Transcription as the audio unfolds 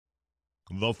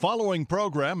The following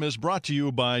program is brought to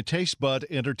you by Tastebud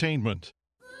Entertainment.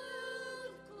 Food,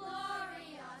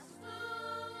 glorious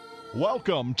food.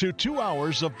 Welcome to 2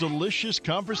 hours of delicious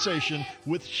conversation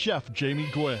with Chef Jamie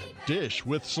Gwen. Dish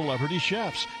with celebrity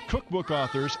chefs, cookbook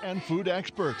authors, and food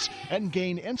experts, and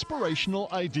gain inspirational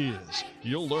ideas.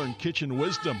 You'll learn kitchen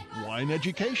wisdom, wine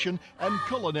education, and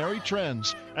culinary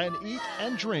trends, and eat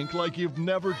and drink like you've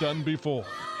never done before.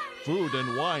 Food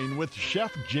and Wine with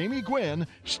Chef Jamie Gwen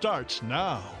starts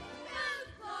now.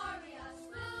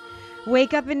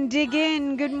 Wake up and dig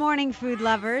in. Good morning, food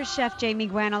lovers. Chef Jamie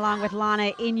Gwen along with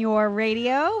Lana in your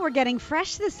radio. We're getting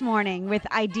fresh this morning with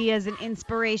ideas and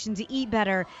inspiration to eat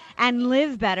better and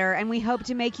live better. And we hope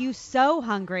to make you so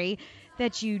hungry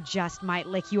that you just might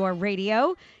lick your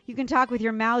radio. You can talk with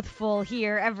your mouth full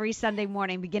here every Sunday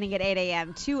morning beginning at 8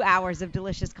 a.m. 2 hours of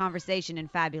delicious conversation and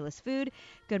fabulous food.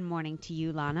 Good morning to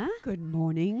you, Lana. Good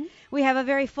morning. We have a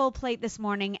very full plate this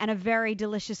morning and a very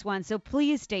delicious one, so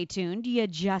please stay tuned. You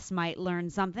just might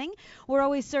learn something. We're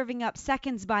always serving up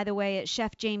seconds, by the way, at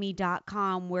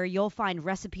chefjamie.com, where you'll find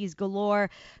recipes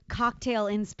galore, cocktail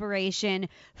inspiration,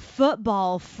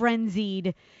 football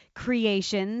frenzied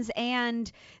creations,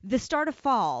 and the start of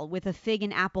fall with a fig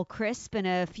and apple crisp and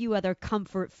a few other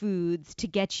comfort foods to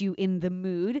get you in the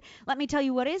mood. Let me tell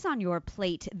you what is on your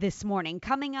plate this morning.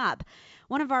 Coming up,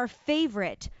 one of our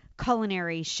favorite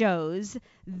culinary shows,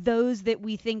 those that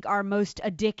we think are most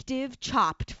addictive.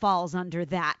 Chopped falls under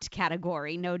that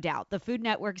category, no doubt. The Food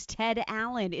Network's Ted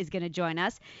Allen is going to join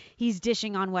us. He's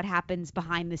dishing on what happens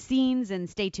behind the scenes, and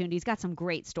stay tuned. He's got some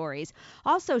great stories.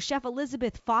 Also, Chef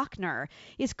Elizabeth Faulkner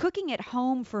is cooking at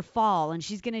home for fall, and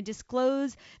she's going to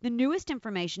disclose the newest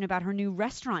information about her new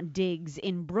restaurant digs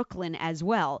in Brooklyn as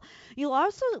well. You'll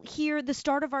also hear the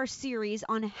start of our series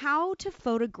on how to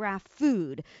photograph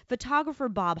food. Photographer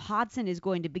Bob Hodson is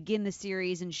going to begin the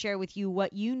series and share with you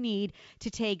what you need to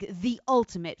take the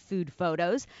ultimate food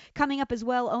photos. Coming up as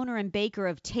well, owner and baker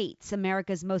of Tate's,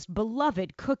 America's most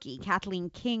beloved cookie, Kathleen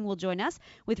King, will join us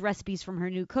with recipes from her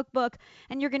new cookbook.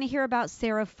 And you're going to hear about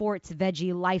Sarah Fort's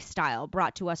veggie lifestyle,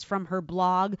 brought to us from her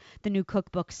blog. The new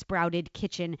cookbook, Sprouted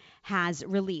Kitchen, has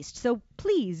released. So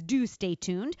please do stay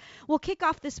tuned. We'll kick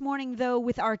off this morning, though,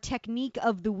 with our technique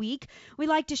of the week. We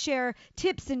like to share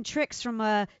tips and tricks from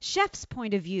a chef's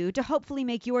point of view to hopefully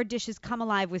make your dishes come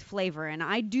alive with flavor. And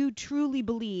I do truly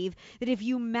believe that if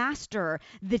you master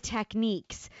the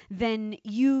techniques, then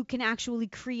you can actually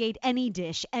create any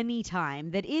dish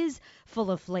anytime that is full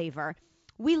of flavor.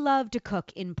 We love to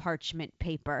cook in parchment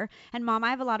paper. And Mom, I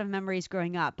have a lot of memories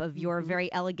growing up of your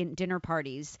very elegant dinner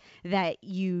parties that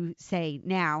you say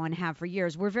now and have for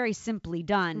years were very simply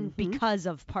done because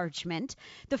of parchment.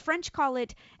 The French call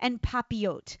it en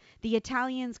papillote. The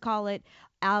Italians call it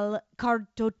al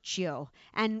cartoccio,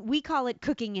 and we call it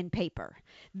cooking in paper.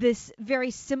 This very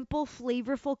simple,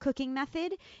 flavorful cooking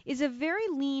method is a very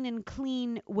lean and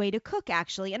clean way to cook,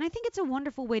 actually, and I think it's a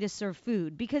wonderful way to serve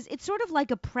food because it's sort of like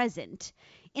a present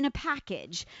in a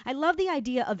package. I love the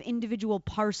idea of individual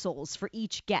parcels for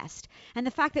each guest, and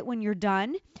the fact that when you're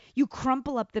done, you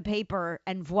crumple up the paper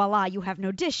and voila, you have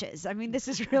no dishes. I mean, this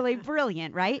is really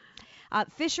brilliant, right?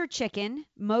 Fish or chicken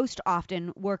most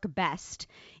often work best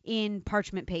in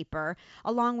parchment paper,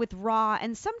 along with raw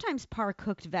and sometimes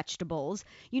par-cooked vegetables.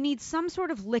 You need some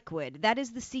sort of liquid. That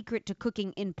is the secret to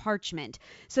cooking in parchment,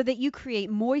 so that you create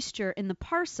moisture in the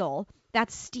parcel.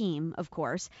 That's steam, of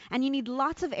course, and you need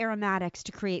lots of aromatics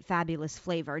to create fabulous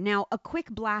flavor. Now, a quick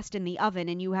blast in the oven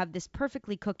and you have this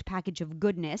perfectly cooked package of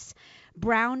goodness,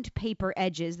 browned paper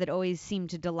edges that always seem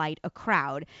to delight a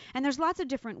crowd. And there's lots of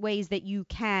different ways that you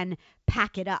can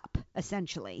pack it up,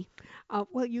 essentially.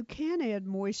 Well, you can add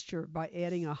moisture by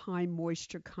adding a high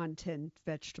moisture content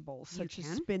vegetable, such as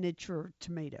spinach or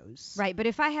tomatoes. Right, but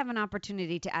if I have an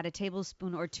opportunity to add a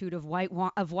tablespoon or two of white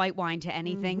wine to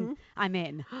anything, I'm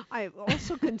in. I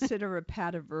also consider a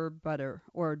pat of herb butter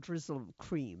or a drizzle of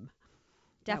cream.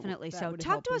 Definitely that so. would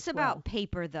Talk help to us as about well.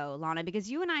 paper, though, Lana, because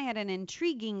you and I had an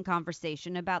intriguing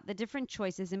conversation about the different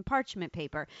choices in parchment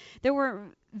paper. There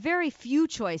were very few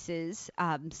choices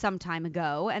some time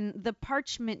ago, and the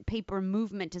parchment paper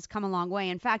movement has come a long way.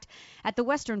 In fact, at the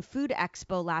Western Food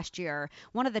Expo last year,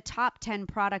 one of the top 10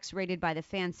 products rated by the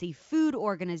Fancy Food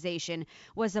Organization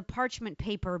was a parchment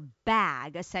paper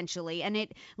bag, essentially, and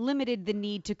it limited the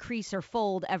need to crease or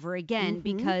fold ever again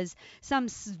because some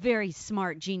very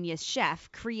smart genius chef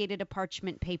created a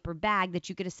parchment paper bag that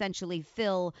you could essentially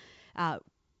fill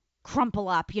crumple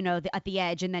up, at the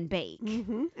edge and then bake.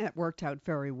 It worked out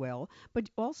very well. But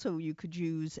also, you could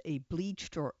use a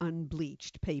bleached or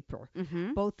unbleached paper.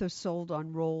 Both are sold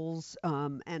on rolls,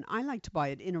 and I like to buy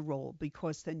it in a roll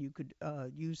because then you could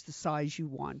use the size you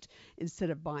want instead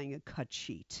of buying a cut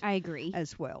sheet. I agree.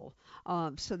 As well.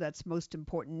 So that's most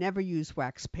important. Never use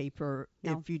wax paper.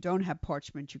 No. If you don't have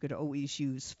parchment, you could always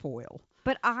use foil.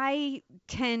 But I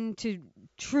tend to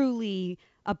truly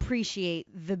appreciate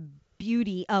the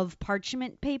beauty of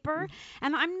parchment paper,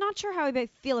 and I'm not sure how I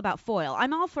feel about foil.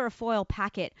 I'm all for a foil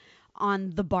packet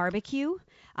on the barbecue,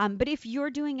 but if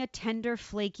you're doing a tender,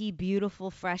 flaky,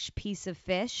 beautiful, fresh piece of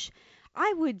fish,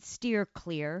 I would steer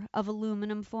clear of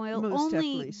aluminum foil, Most only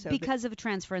definitely. So because of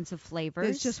transference of flavors.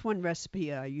 There's just one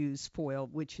recipe I use foil,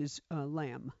 which is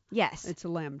lamb. Yes. It's a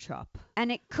lamb chop.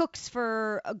 And it cooks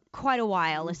for quite a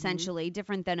while, essentially,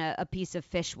 different than a piece of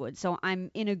fish would. So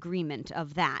I'm in agreement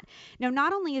of that. Now,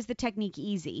 not only is the technique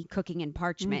easy, cooking in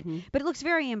parchment, but it looks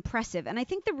very impressive. And I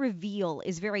think the reveal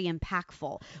is very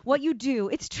impactful. What you do,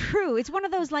 it's true. It's one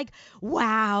of those like,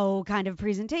 wow kind of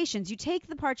presentations. You take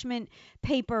the parchment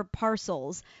paper parcels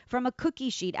from a cookie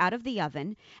sheet out of the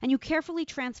oven, and you carefully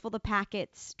transfer the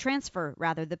packets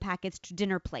to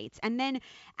dinner plates. And then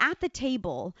at the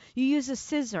table, you use a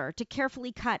scissor to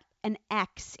carefully cut an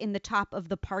X in the top of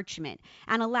the parchment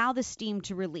and allow the steam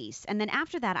to release. And then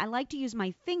after that, I like to use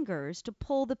my fingers to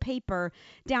pull the paper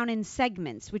down in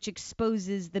segments, which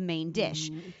exposes the main dish.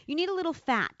 You need a little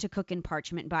fat to cook in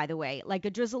parchment, by the way, like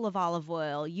a drizzle of olive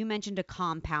oil. You mentioned a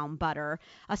compound butter,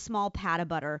 a small pat of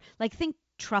butter. Like think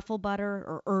truffle butter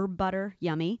or herb butter,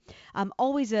 yummy.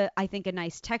 Always I think a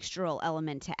nice textural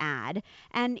element to add.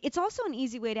 And it's also an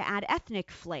easy way to add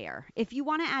ethnic flair. If you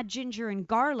want to add ginger and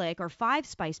garlic or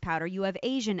 5-spice powder, you have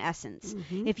Asian essence.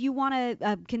 If you want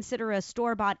to consider a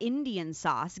store-bought Indian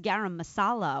sauce, garam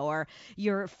masala, or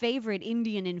your favorite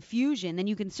Indian infusion, then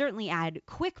you can certainly add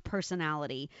quick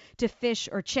personality to fish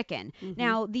or chicken.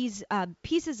 Now, these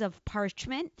pieces of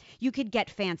parchment you could get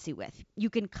fancy with.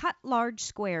 You can cut large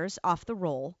squares off the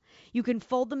roll. You can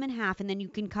fold them in half, and then you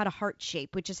can cut a heart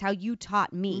shape, which is how you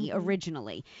taught me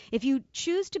originally. If you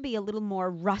choose to be a little more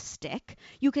rustic,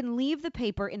 you can leave the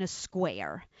paper in a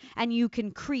square, and you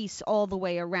can crease all the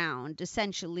way around,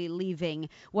 essentially leaving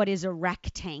what is a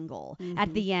rectangle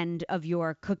at the end of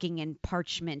your cooking and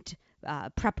parchment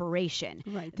preparation.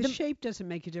 Right. The shape doesn't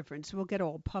make a difference. We'll get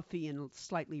all puffy and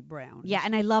slightly brown. Yeah,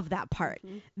 and I love that part.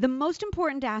 The most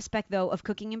important aspect, though, of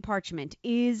cooking in parchment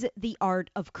is the art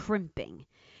of crimping.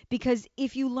 Because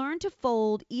if you learn to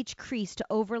fold each crease to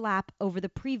overlap over the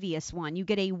previous one, you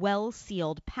get a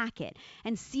well-sealed packet.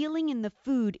 And sealing in the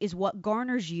food is what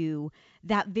garners you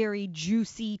that very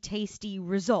juicy, tasty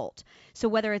result. So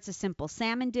whether it's a simple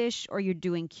salmon dish, or you're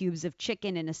doing cubes of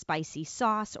chicken in a spicy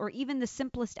sauce, or even the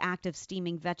simplest act of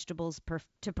steaming vegetables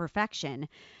to perfection,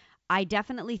 I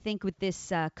definitely think with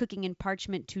this cooking in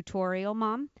parchment tutorial,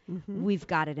 Mom, we've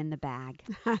got it in the bag.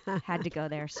 Had to go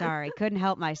there. Sorry. Couldn't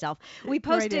help myself. We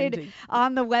posted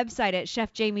on the website at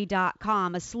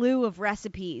chefjamie.com a slew of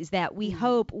recipes that we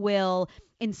hope will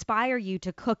inspire you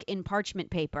to cook in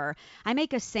parchment paper. I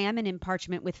make a salmon in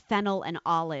parchment with fennel and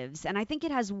olives, and I think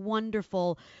it has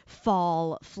wonderful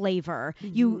fall flavor.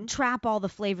 You trap all the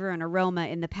flavor and aroma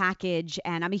in the package,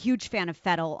 and I'm a huge fan of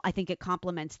fennel. I think it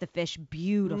complements the fish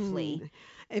beautifully.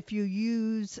 If you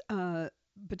use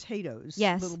potatoes,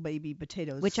 little baby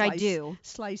potatoes, which I do,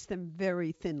 slice them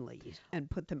very thinly and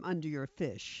put them under your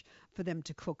fish for them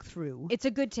to cook through. It's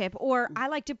a good tip. Or I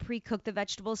like to pre-cook the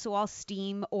vegetables, so I'll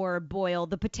steam or boil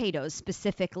the potatoes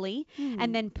specifically,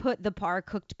 and then put the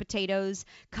par-cooked potatoes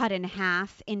cut in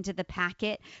half into the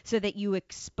packet so that you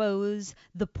expose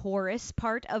the porous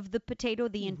part of the potato,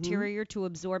 the interior, to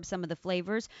absorb some of the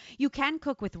flavors. You can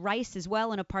cook with rice as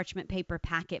well in a parchment paper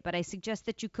packet, but I suggest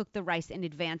that you cook the rice in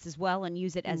advance as well and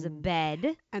use it as a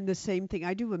bed. And the same thing,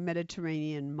 I do a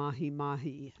Mediterranean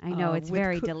mahi-mahi. I know, it's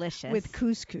very delicious. With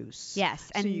couscous.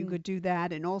 Yes. And so you could do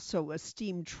that, and also a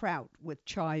steamed trout with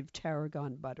chive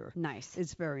tarragon butter. Nice.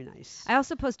 It's very nice. I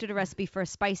also posted a recipe for a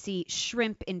spicy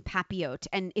shrimp in papillote,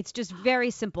 and it's just very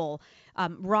simple.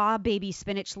 Raw baby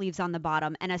spinach leaves on the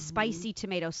bottom and a spicy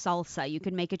tomato salsa. You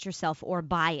can make it yourself or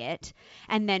buy it,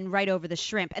 and then right over the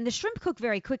shrimp. And the shrimp cook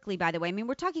very quickly, by the way. I mean,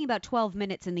 we're talking about 12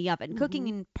 minutes in the oven. Cooking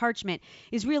in parchment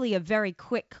is really a very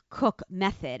quick cook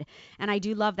method, and I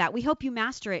do love that. We hope you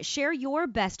master it. Share your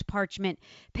best parchment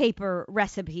paper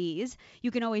recipes.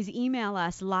 You can always email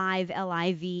us live,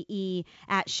 L-I-V-E,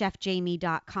 at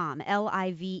chefjamie.com.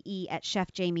 L-I-V-E at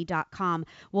chefjamie.com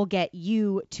will get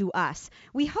you to us.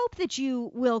 We hope that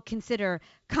you will consider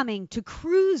coming to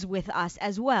cruise with us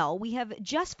as well. We have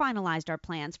just finalized our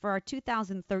plans for our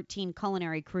 2013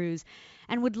 culinary cruise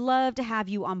and would love to have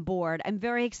you on board. I'm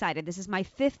very excited. This is my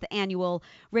 5th annual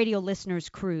Radio Listeners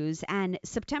Cruise, and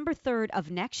September 3rd of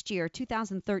next year,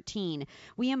 2013,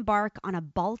 we embark on a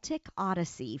Baltic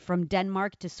odyssey from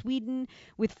Denmark to Sweden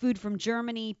with food from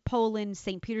Germany, Poland,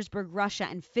 St. Petersburg, Russia,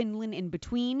 and Finland in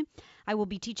between. I will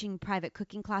be teaching private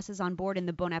cooking classes on board in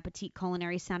the Bon Appetit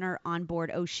Culinary Center on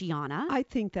board Oceana. I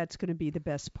think that's going to be the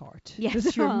best part. Yes.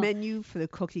 Because your menu for the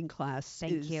cooking class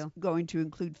Thank is you. going to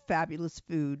include fabulous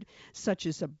food, such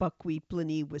as a buckwheat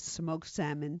blini with smoked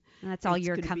salmon. That's all It's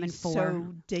you're gonna coming be for. So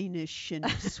Danish and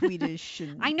Swedish.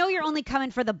 And I know you're only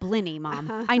coming for the blinny,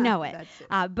 Mom. I know it. That's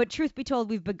it. But truth be told,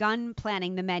 we've begun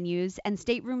planning the menus, and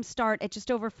staterooms start at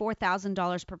just over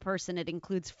 $4,000 per person. It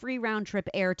includes free round-trip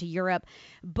air to Europe.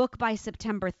 Book by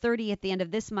September 30 at the end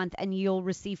of this month, and you'll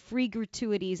receive free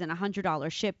gratuities and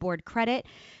 $100 shipboard credit.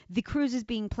 The cruise is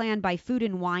being planned by Food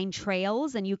and Wine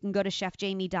Trails, and you can go to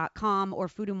chefjamie.com or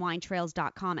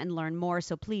foodandwinetrails.com and learn more.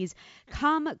 So please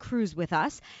come cruise with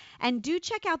us. And do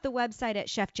check out the website at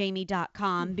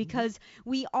chefjamie.com because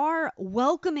we are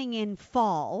welcoming in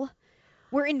fall.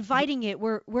 We're inviting it.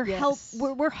 We're Yes.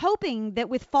 we're hoping that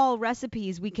with fall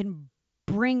recipes we can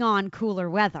bring on cooler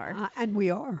weather. And we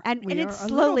are. And We it's are a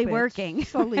slowly little bit working.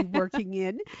 slowly working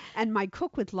in. And my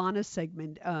Cook with Lana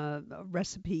segment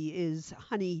recipe is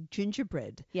honey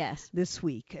gingerbread Yes. this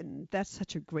week. And that's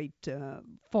such a great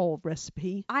fall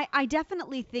recipe. I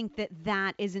definitely think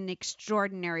that is an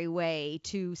extraordinary way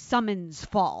to summons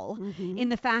fall in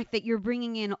the fact that you're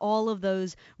bringing in all of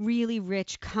those really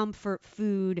rich comfort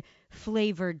food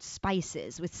flavored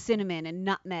spices with cinnamon and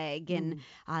nutmeg and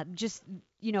just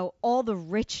all the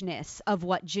richness of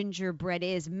what gingerbread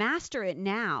is. Master it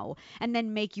now and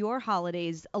then make your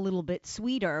holidays a little bit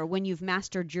sweeter when you've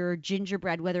mastered your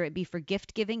gingerbread, whether it be for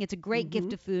gift giving. It's a great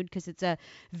gift of food because it's a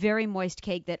very moist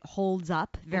cake that holds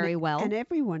up very well. And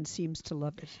everyone seems to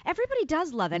love it. Everybody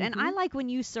does love it. And I like when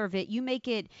you serve it, you make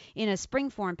it in a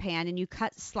springform pan and you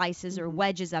cut slices or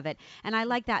wedges of it. And I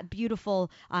like that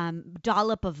beautiful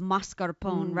dollop of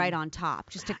mascarpone right on top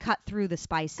just to cut through the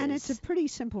spices. And it's a pretty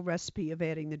simple recipe of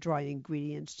adding the dry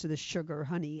ingredients to the sugar,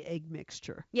 honey, egg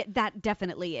mixture. Yeah, that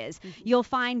definitely is. You'll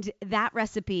find that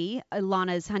recipe,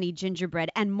 Lana's Honey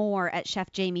Gingerbread, and more at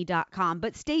chefjamie.com.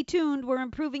 But stay tuned. We're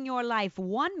improving your life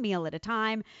one meal at a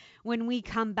time. When we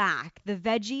come back, the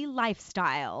veggie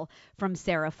lifestyle from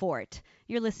Sarah Fort.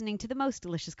 You're listening to the most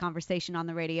delicious conversation on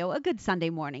the radio. A good Sunday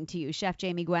morning to you. Chef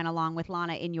Jamie Gwen along with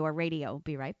Lana in your radio.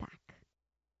 Be right back.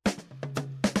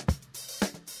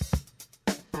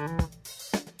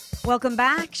 Welcome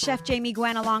back. Chef Jamie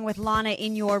Gwen along with Lana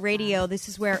in your radio. This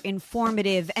is where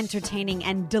informative, entertaining,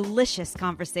 and delicious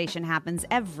conversation happens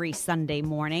every Sunday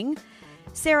morning.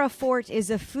 Sarah Fort is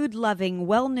a food-loving,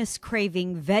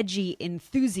 wellness-craving veggie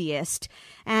enthusiast,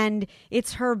 and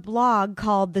it's her blog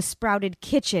called The Sprouted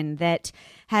Kitchen that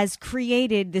has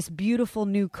created this beautiful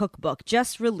new cookbook,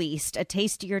 just released, a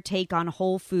tastier take on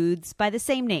whole foods by the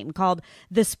same name, called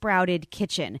The Sprouted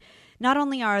Kitchen. Not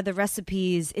only are the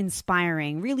recipes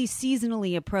inspiring, really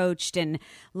seasonally approached, and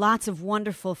lots of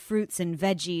wonderful fruits and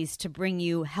veggies to bring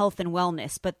you health and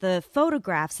wellness, but the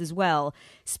photographs as well,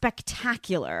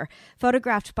 spectacular.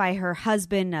 Photographed by her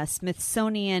husband, a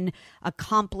Smithsonian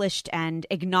accomplished and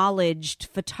acknowledged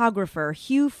photographer,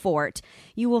 Hugh Fort.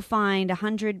 You will find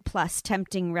 100 plus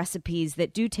tempting recipes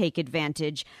that do take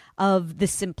advantage of the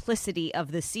simplicity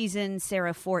of the season.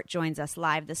 Sarah Fort joins us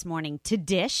live this morning to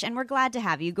dish, and we're glad to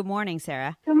have you. Good morning,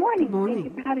 Sarah. Good morning. Good morning.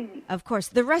 Thank you for having me. Of course,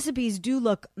 the recipes do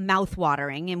look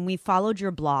mouth-watering, and we followed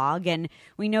your blog, and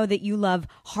we know that you love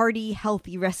hearty,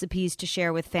 healthy recipes to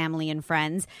share with family and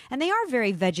friends, and they are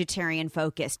very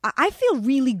vegetarian-focused. I feel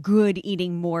really good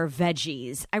eating more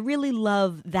veggies. I really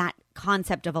love that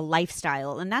concept of a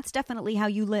lifestyle, and that's definitely how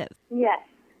you live. Yes,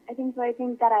 I think so. I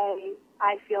think that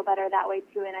I feel better that way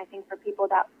too, and I think for people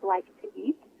that like to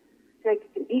eat, I feel like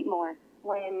you can eat more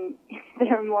when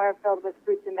they're more filled with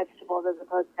fruits and vegetables as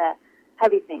opposed to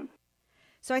heavy things.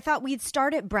 So I thought we'd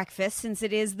start at breakfast since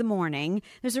it is the morning.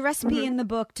 There's a recipe in the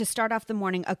book to start off the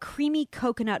morning, a creamy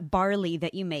coconut barley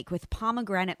that you make with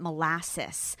pomegranate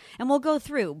molasses. And we'll go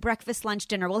through breakfast, lunch,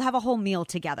 dinner. We'll have a whole meal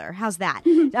together. How's that?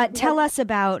 Tell us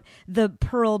about the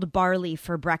pearled barley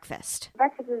for breakfast.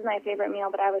 Breakfast is my favorite meal,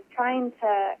 but I was trying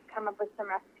to come up with some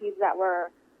recipes that were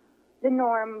the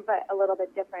norm but a little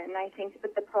bit different. And I think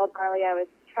with the pearled barley, I was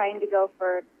trying to go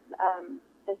for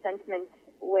the sentiment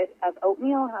of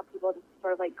oatmeal, how people just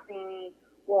sort of like creamy,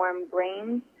 warm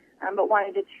grains. but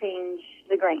wanted to change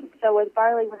the grain. So with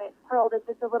barley, when it's pearled, it's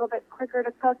just a little bit quicker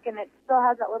to cook, and it still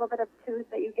has that little bit of tooth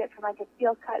that you get from like a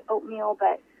steel-cut oatmeal,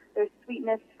 but there's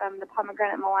sweetness from the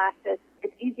pomegranate molasses.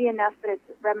 It's easy enough, but it's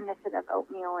reminiscent of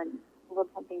oatmeal and a little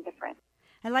something different.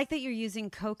 I like that you're using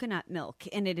coconut milk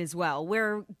in it as well.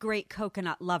 We're great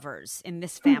coconut lovers in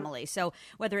this family. So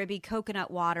whether it be coconut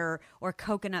water or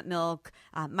coconut milk,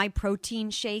 my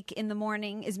protein shake in the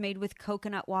morning is made with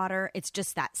coconut water. It's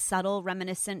just that subtle,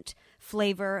 reminiscent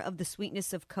flavor of the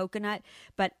sweetness of coconut.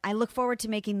 But I look forward to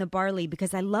making the barley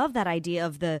because I love that idea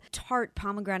of the tart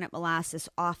pomegranate molasses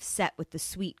offset with the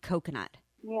sweet coconut.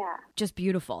 Yeah. Just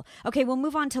beautiful. Okay, we'll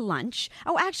move on to lunch.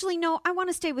 Oh, actually, no, I want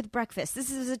to stay with breakfast. This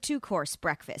is a 2-course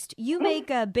breakfast. You make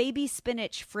a baby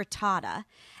spinach frittata,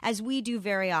 as we do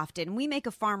very often. We make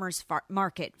a farmer's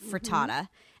market frittata.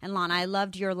 And Lana, I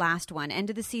loved your last one. End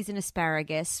of the season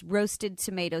asparagus, roasted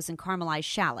tomatoes, and caramelized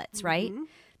shallots, right?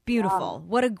 Beautiful.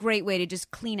 What a great way to just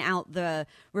clean out the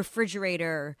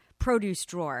refrigerator produce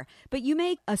drawer. But you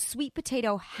make a sweet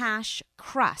potato hash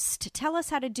crust. Tell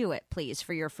us how to do it, please,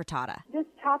 for your frittata. Just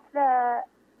chop the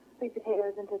sweet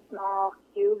potatoes into small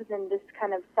cubes and just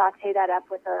kind of saute that up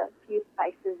with a few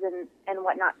spices and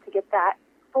whatnot to get that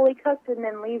fully cooked, and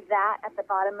then leave that at the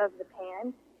bottom of the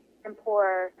pan and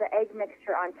pour the egg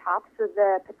mixture on top so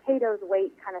the potatoes'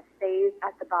 weight kind of stays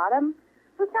at the bottom.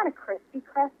 So it's not a crispy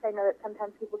crust. I know that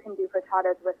sometimes people can do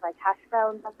frittatas with like hash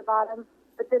browns at the bottom,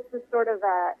 but this is sort of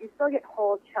you still get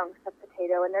whole chunks of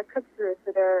potato, and they're cooked through,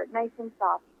 so they're nice and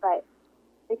soft, but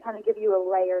they kind of give you a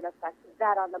layered effect of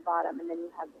that on the bottom, and then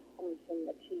you have the spinach and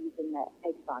the cheese and the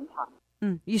eggs on top.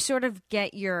 You sort of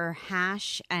get your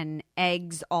hash and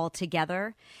eggs all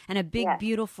together, and a big,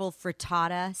 beautiful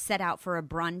frittata set out for a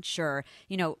brunch, or,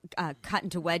 cut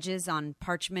into wedges on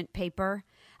parchment paper.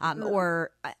 Or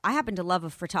I happen to love a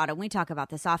frittata. We talk about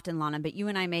this often, Lana, but you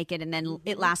and I make it, and then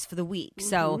it lasts for the week.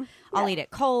 So I'll eat it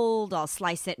cold. I'll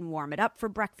slice it and warm it up for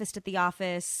breakfast at the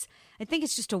office. I think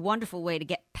it's just a wonderful way to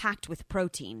get packed with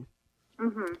protein.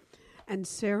 And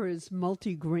Sarah's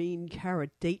multi-grain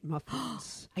carrot date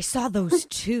muffins. I saw those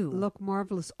too. Look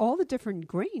marvelous. All the different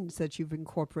grains that you've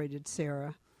incorporated,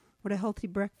 Sarah. What a healthy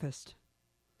breakfast.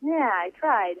 Yeah, I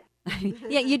tried.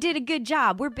 Yeah, you did a good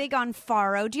job. We're big on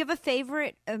farro. Do you have a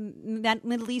favorite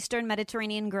Middle Eastern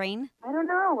Mediterranean grain? I don't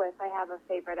know if I have a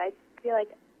favorite. I feel like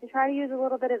I try to use a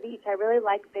little bit of each. I really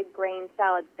like big grain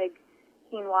salads, big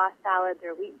quinoa salads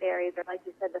or wheat berries, or like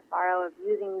you said, the farro, of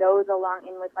using those along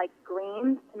in with like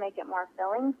greens to make it more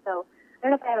filling. So I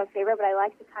don't know if I have a favorite, but I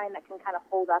like the kind that can kind of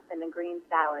hold up in a green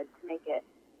salad to make it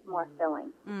more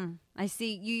filling. I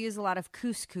see you use a lot of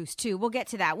couscous too. We'll get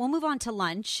to that. We'll move on to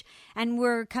lunch, and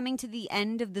we're coming to the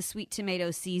end of the sweet tomato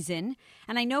season.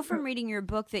 And I know from reading your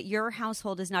book that your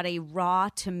household is not a raw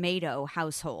tomato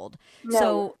household. No.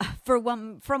 So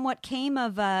from what came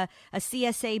of a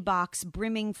CSA box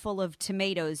brimming full of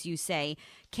tomatoes, you say,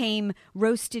 came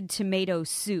roasted tomato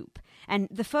soup. And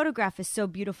the photograph is so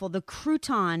beautiful. The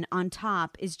crouton on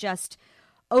top is just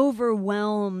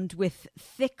overwhelmed with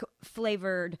thick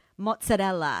flavored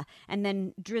mozzarella, and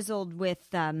then drizzled with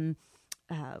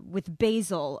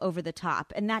basil over the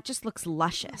top, and that just looks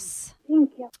luscious.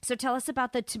 Thank you. So tell us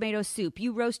about the tomato soup.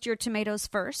 You roast your tomatoes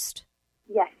first?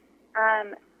 Yes.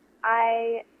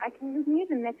 I can use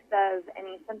a mix of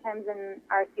any. Sometimes in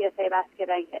our CSA basket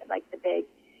I get like the big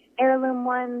heirloom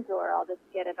ones, or I'll just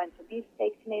get a bunch of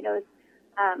beefsteak tomatoes.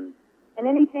 And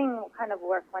anything will kind of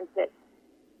work once it's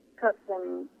cooked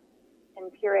and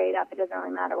pureed up. It doesn't really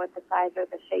matter what the size or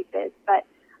the shape is, but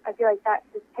I feel like that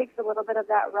just takes a little bit of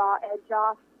that raw edge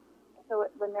off. So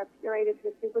when they're pureed into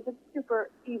the soup, which is super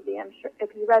easy, I'm sure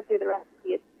if you read through the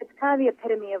recipe, it's kind of the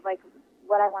epitome of like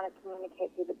what I want to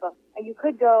communicate through the book. You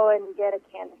could go and get a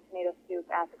can of tomato soup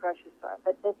at the grocery store,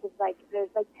 but this is like, there's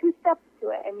like 2 steps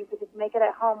to it, and you could just make it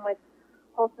at home with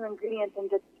wholesome ingredients and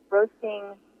just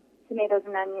roasting tomatoes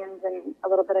and onions and a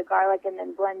little bit of garlic, and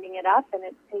then blending it up, and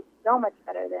it tastes so much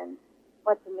better than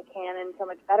what's in the can, and so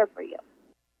much better for you.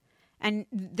 And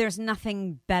there's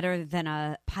nothing better than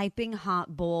a piping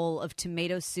hot bowl of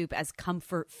tomato soup as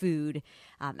comfort food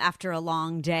after a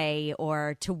long day,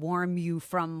 or to warm you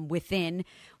from within.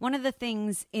 One of the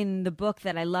things in the book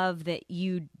that I love that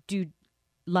you do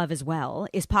love as well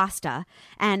is pasta,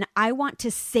 and I want to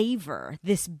savor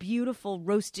this beautiful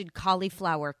roasted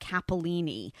cauliflower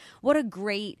capellini. What a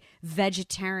great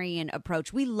vegetarian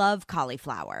approach. We love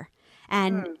cauliflower,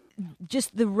 and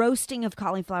just the roasting of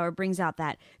cauliflower brings out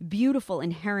that beautiful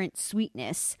inherent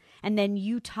sweetness, and then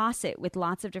you toss it with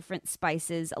lots of different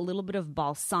spices, a little bit of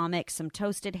balsamic, some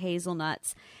toasted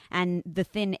hazelnuts, and the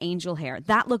thin angel hair.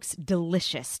 That looks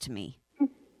delicious to me.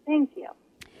 Thank you.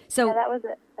 So yeah, that was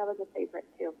a favorite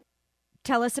too.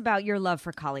 Tell us about your love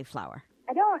for cauliflower.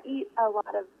 I don't eat a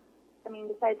lot of,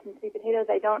 besides some sweet potatoes,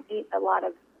 I don't eat a lot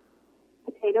of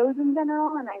potatoes in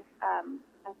general, and I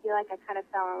feel like I kind of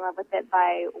fell in love with it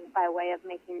by way of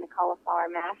making the cauliflower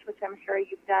mash, which I'm sure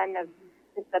you've done, of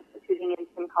just substituting in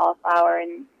some cauliflower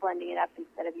and blending it up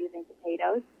instead of using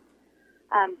potatoes.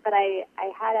 But I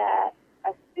had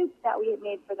a soup that we had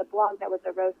made for the blog that was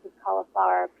a roasted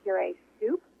cauliflower puree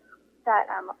soup that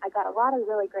I got a lot of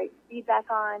really great feedback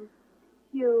on.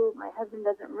 My husband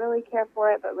doesn't really care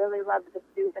for it, but really loves the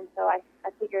soup, and so I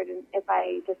figured if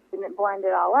I just didn't blend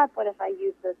it all up, what if I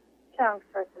used the chunks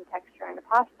for some texture in the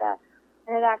pasta?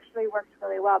 And it actually works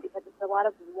really well because it's a lot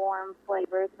of warm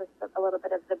flavors with a little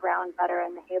bit of the brown butter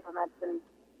and the hazelnuts, and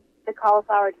the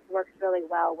cauliflower just works really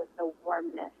well with the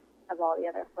warmness of all the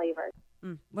other flavors.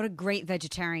 What a great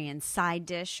vegetarian side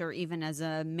dish, or even as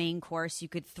a main course. You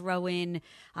could throw in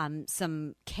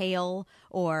some kale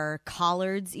or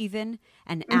collards even,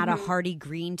 and add a hearty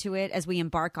green to it as we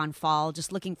embark on fall.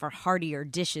 Just looking for heartier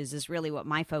dishes is really what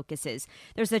my focus is.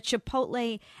 There's a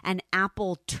chipotle and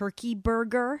apple turkey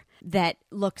burger that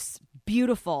looks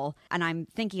beautiful, and I'm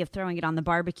thinking of throwing it on the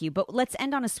barbecue. But let's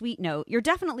end on a sweet note. You're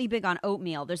definitely big on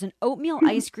oatmeal. There's an oatmeal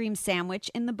ice cream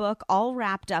sandwich in the book, all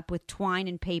wrapped up with twine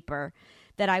and paper,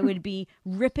 that I would be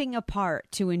ripping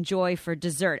apart to enjoy for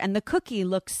dessert. And the cookie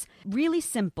looks really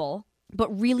simple, but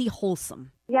really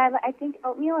wholesome. Yeah, I think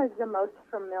oatmeal is the most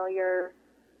familiar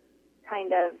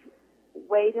kind of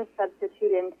way to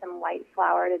substitute in some white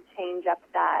flour to change up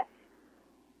that,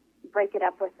 break it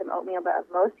up with some oatmeal. But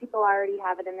most people already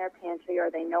have it in their pantry,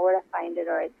 or they know where to find it,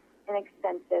 or it's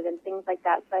inexpensive and things like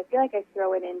that. So I feel like I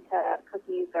throw it into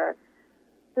cookies or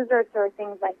desserts or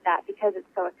things like that because it's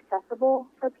so accessible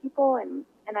for people, and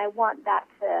I want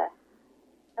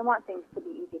things to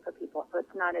be easy for people, so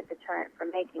it's not a deterrent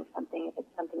from making something if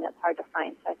it's something that's hard to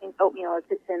find. So I think oatmeal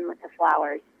fits in with the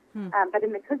flours. But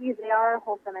in the cookies, they are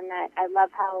wholesome in that I love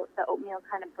how the oatmeal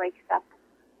kind of breaks up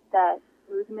the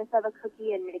smoothness of a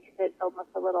cookie and makes it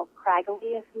almost a little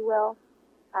craggly, if you will.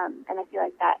 And I feel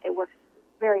like that it works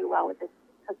very well with this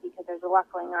cookie because there's a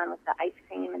lot going on with the ice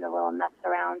cream and the little nuts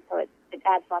around, so it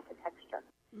adds lots of texture.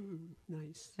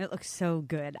 Nice. It looks so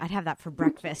good. I'd have that for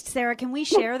breakfast. Sarah, can we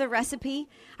share the recipe?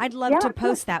 I'd love to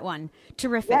post that one.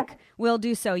 Terrific. Yeah. We'll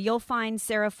do so. You'll find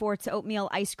Sarah Fort's oatmeal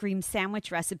ice cream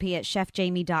sandwich recipe at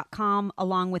chefjamie.com,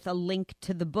 along with a link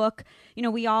to the book. You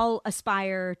know, we all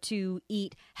aspire to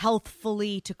eat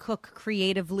healthfully, to cook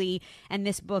creatively, and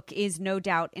this book is no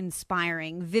doubt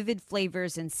inspiring. Vivid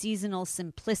flavors and seasonal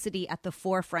simplicity at the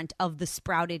forefront of the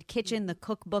Sprouted Kitchen, the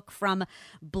cookbook from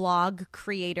blog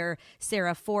creator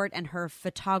Sarah Fort and her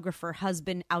photographer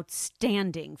husband.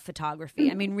 Outstanding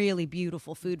photography. I mean, really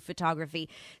beautiful food photography.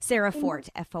 Sarah Fort,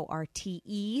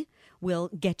 Forte, will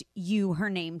get you her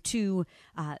name to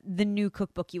the new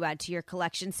cookbook you add to your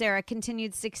collection. Sarah,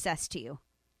 continued success to you.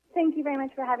 Thank you very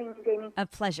much for having me, Jamie. A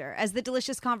pleasure. As the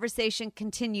delicious conversation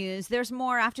continues, there's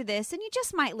more after this, and you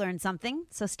just might learn something,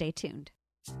 so stay tuned.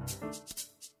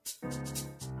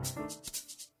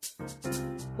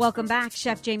 Welcome back.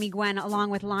 Chef Jamie Gwen along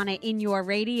with Lana in your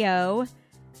radio.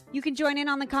 You can join in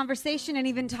on the conversation and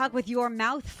even talk with your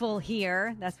mouth full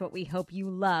here. That's what we hope you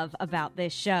love about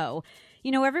this show.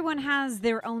 You know, everyone has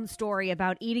their own story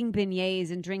about eating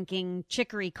beignets and drinking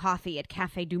chicory coffee at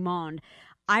Café du Monde.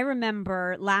 I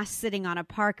remember last sitting on a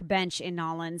park bench in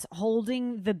Nolens,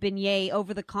 holding the beignet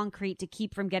over the concrete to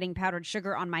keep from getting powdered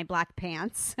sugar on my black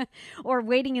pants, or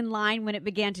waiting in line when it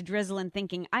began to drizzle and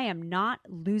thinking, I am not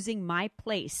losing my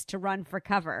place to run for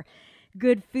cover.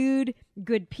 Good food,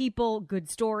 good people, good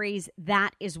stories.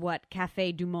 That is what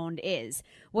Café du Monde is.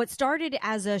 What started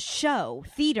as a show,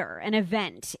 theater, an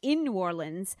event in New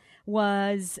Orleans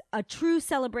was a true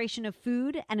celebration of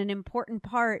food and an important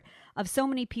part of so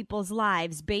many people's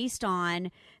lives based on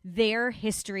their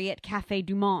history at Café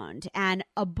du Monde. And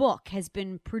a book has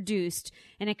been produced,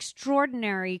 an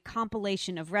extraordinary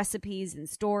compilation of recipes and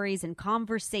stories and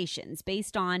conversations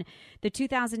based on the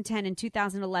 2010 and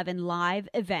 2011 live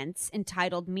events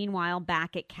entitled Meanwhile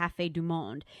Back at Café du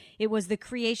Monde. It was the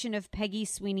creation of Peggy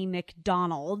Sweeney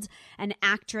McDonald, an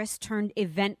actress turned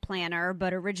event planner,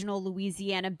 but original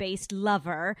Louisiana-based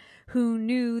lover who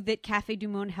knew that Café du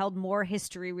Monde held more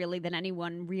history really than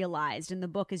anyone realized. And the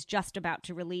book is just about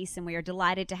to release, and we are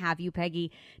delighted to have you,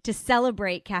 Peggy, to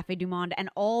celebrate Café du Monde and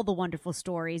all the wonderful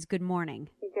stories. Good morning.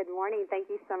 Good morning. Thank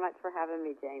you so much for having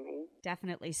me, Jamie.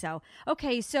 Definitely so.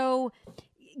 Okay, so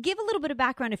give a little bit of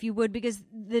background, if you would, because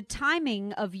the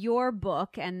timing of your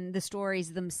book and the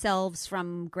stories themselves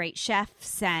from great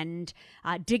chefs and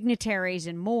dignitaries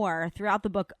and more throughout the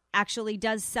book actually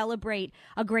does celebrate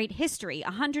a great history.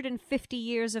 150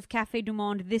 years of Café du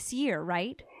Monde this year,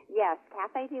 right? Yes,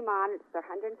 Café du Monde, it's their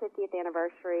 150th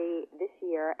anniversary this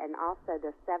year, and also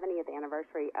the 70th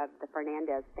anniversary of the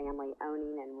Fernandez family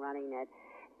owning and running it.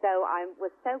 So I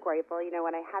was so grateful,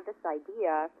 when I had this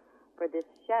idea for this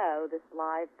show, this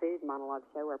live food monologue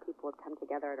show where people would come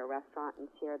together at a restaurant and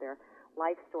share their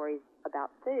life stories about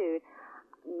food.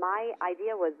 My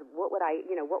idea was, what would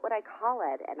I call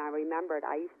it? And I remembered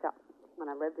when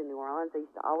I lived in New Orleans, I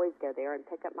used to always go there and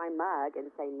pick up my mug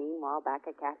and say, "Meanwhile, back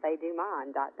at Café du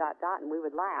Monde, ... and we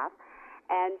would laugh.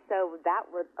 And so that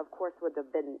would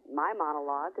have been my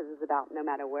monologue, because it was about no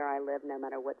matter where I live, no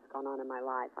matter what's going on in my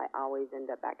life, I always end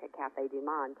up back at Café du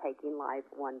Monde, taking life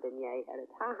one beignet at a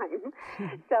time.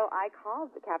 So I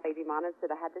called the Café du Monde and said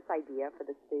I had this idea for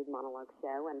this food monologue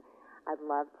show, and I'd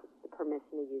love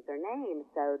permission to use their name.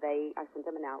 So I sent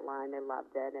them an outline. They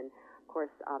loved it, and of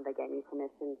course they gave me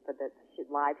permission for the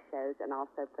live shows and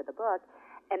also for the book.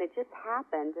 And it just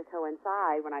happened to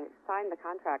coincide when I signed the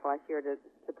contract last year to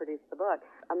produce the book.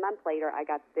 A month later, I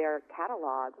got their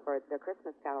catalog for their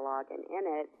Christmas catalog, and in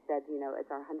it said, it's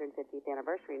our 150th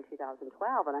anniversary in 2012.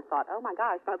 And I thought, oh my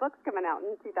gosh, my book's coming out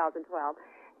in 2012.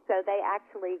 So they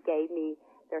actually gave me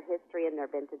their history and their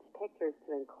vintage pictures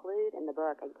to include in the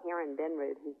book. And Karen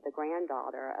Benrud, who's the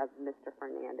granddaughter of Mr.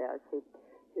 Fernandez, who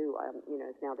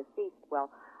is now deceased. Well,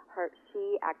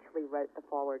 she actually wrote the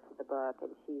foreword to the book,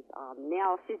 and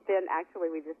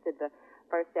we just did the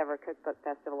first ever cookbook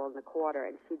festival in the Quarter,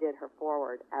 and she did her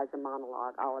foreword as a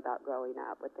monologue all about growing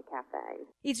up with the cafe.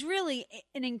 It's really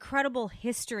an incredible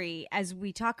history as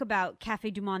we talk about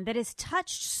Café du Monde that has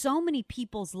touched so many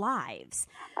people's lives.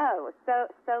 Oh,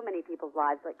 so many people's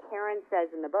lives. Like Karen says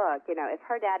in the book, if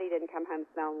her daddy didn't come home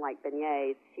smelling like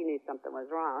beignets, she knew something was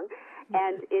wrong.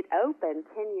 And it opened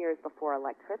 10 years before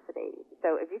electricity.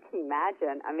 So if you can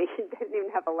imagine, they didn't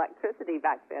even have electricity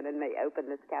back then, and they opened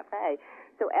this cafe.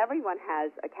 So everyone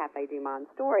has a Café du Monde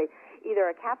story, either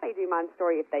a Café du Monde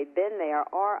story if they've been there,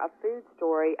 or a food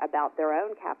story about their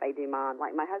own Café du Monde.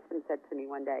 Like my husband said to me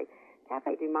one day,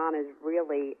 Café du Monde is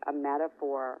really a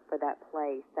metaphor for that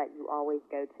place that you always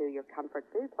go to, your comfort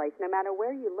food place. No matter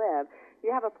where you live,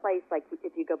 you have a place like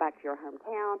if you go back to your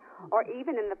hometown, or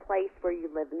even in the place where you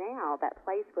live now, that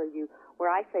place where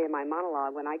I say in my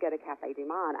monologue, when I go to Café du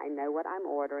Monde, I know what I'm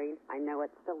ordering, I know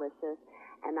it's delicious,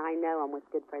 and I know I'm with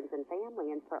good friends and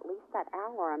family, and for at least that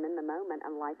hour, I'm in the moment,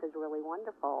 and life is really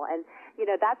wonderful. And,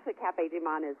 that's what Café du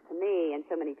Monde is to me, and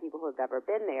so many people who have ever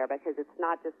been there, because it's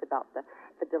not just about the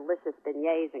delicious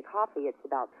beignets and coffee. It's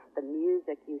about the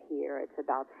music you hear. It's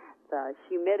about the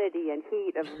humidity and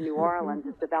heat of New Orleans.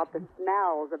 It's about the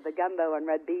smells of the gumbo and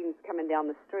red beans coming down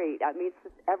the street. It's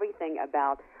just everything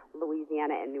about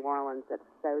Louisiana and New Orleans that's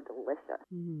so delicious.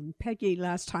 Peggy,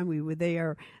 last time we were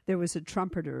there was a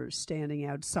trumpeter standing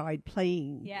outside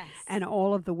playing. Yes. And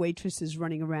all of the waitresses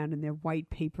running around in their white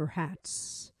paper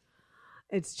hats.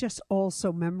 It's just all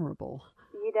so memorable.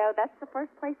 That's the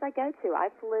first place I go to. I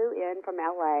flew in from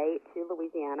L.A. to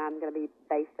Louisiana. I'm going to be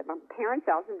based at my parents'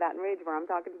 house in Baton Rouge, where I'm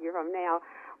talking to you from now,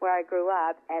 where I grew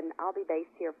up, and I'll be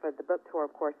based here for the book tour,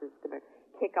 of course, is going to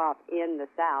kick off in the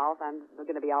South. I'm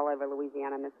going to be all over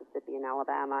Louisiana, Mississippi, and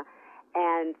Alabama.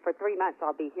 And for 3 months,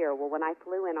 I'll be here. Well, when I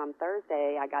flew in on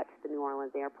Thursday, I got to the New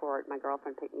Orleans airport. My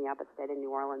girlfriend picked me up. I stayed in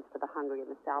New Orleans for the Hungry in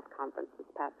the South conference this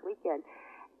past weekend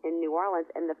in New Orleans,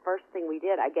 and the first thing we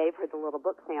did, I gave her the little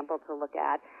book sample to look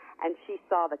at, and she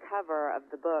saw the cover of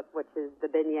the book, which is the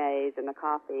beignets and the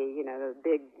coffee, the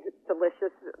big, delicious,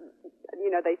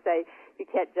 they say you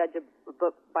can't judge a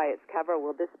book by its cover.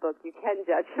 Well, this book, you can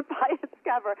judge it by its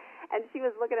cover. And she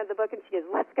was looking at the book, and she goes,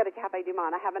 "Let's go to Café du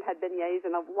Monde. I haven't had beignets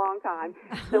in a long time."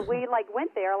 So we,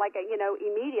 went there,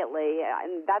 immediately,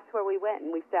 and that's where we went,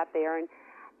 and we sat there, and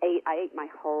I ate my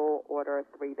whole order of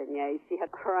 3 beignets. She had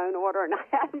her own order, and I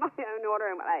had my own order,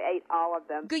 and I ate all of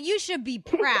them. Good, you should be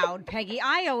proud, Peggy.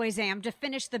 I always am, to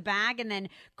finish the bag and then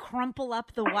crumple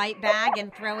up the white bag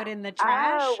and throw it in the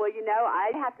trash. Oh, well,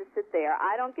 I have to sit there.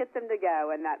 I don't get them to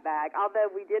go in that bag, although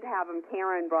we did have them.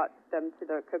 Karen brought them to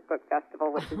the Cookbook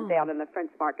Festival, which is down in the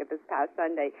French Market this past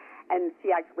Sunday, and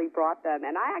she actually brought them,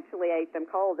 and I actually ate them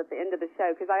cold at the end of the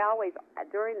show, because I always,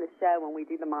 during the show when we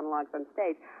do the monologues on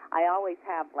stage, I always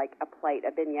have a plate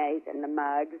of beignets and the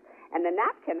mugs and the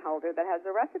napkin holder that has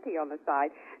the recipe on the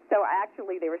side. So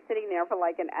actually, they were sitting there for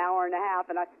like an hour and a half,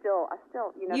 and I still,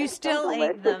 You still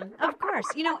ate them. Of course.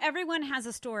 Everyone has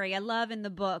a story. I love in the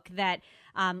book that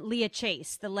Leah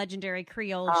Chase, the legendary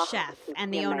Creole chef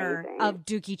and the owner of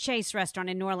Dookie Chase restaurant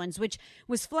in New Orleans, which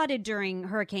was flooded during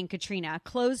Hurricane Katrina,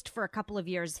 closed for a couple of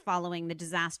years following the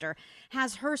disaster,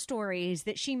 has her stories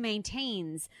that she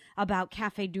maintains about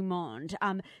Café du Monde.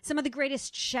 Some of the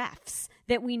greatest chefs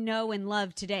that we know and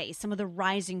love today, some of the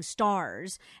rising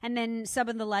stars, and then some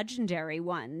of the legendary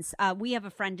ones. We have a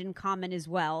friend in common as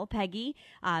well, Peggy,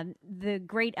 the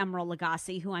great Emeril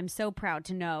Lagasse, who I'm so proud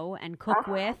to know and cook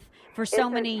with for so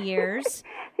many years.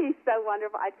 He's so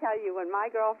wonderful. I tell you, when my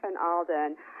girlfriend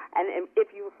Alden, and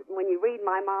when you read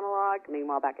my monologue,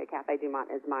 Meanwhile Back at Café du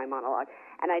Monde is my monologue,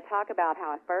 and I talk about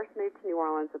how I first moved to New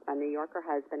Orleans with my New Yorker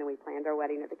husband, and we planned our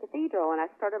wedding at the cathedral, and I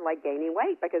started gaining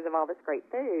weight because of all this great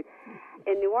food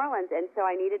in New Orleans, and so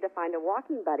I needed to find a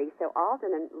walking buddy. So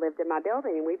Alden lived in my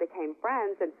building, and we became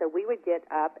friends, and so we would get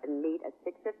up and meet at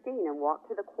 6:15 and walk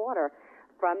to the quarter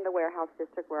from the warehouse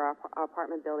district where our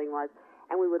apartment building was,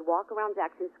 and we would walk around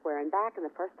Jackson Square and back. And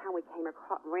the first time we came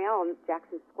around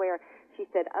Jackson Square, she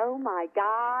said, "Oh my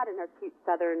God," in her cute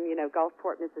southern,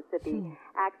 Gulfport, Mississippi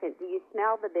accent, "Do you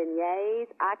smell the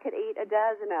beignets? I could eat a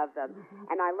dozen of them."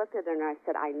 And I looked at her and I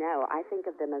said, "I know. I think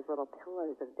of them as little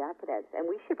pillows of decadence, and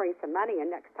we should bring some money, and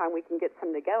next time we can get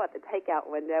some to go at the takeout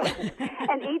window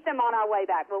and eat them on our way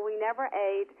back." Well, we never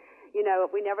ate.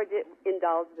 We never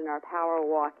indulged in our power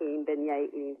walking,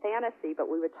 beignet eating fantasy, but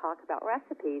we would talk about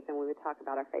recipes, and we would talk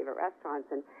about our favorite restaurants.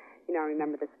 And, I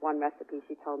remember this one recipe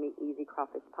she told me, easy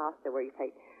crawfish pasta, where you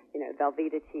take,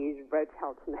 Velveeta cheese,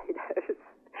 Rotel tomatoes,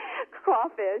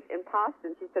 crawfish, and pasta.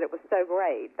 And she said it was so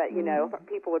great that,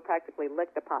 people would practically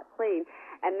lick the pot clean.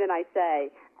 And then I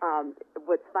say,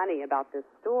 what's funny about this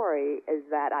story is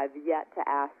that I've yet to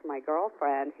ask my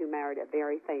girlfriend, who married a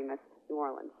very famous New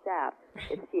Orleans chef,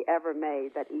 if she ever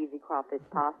made that easy crawfish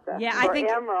pasta. Yeah,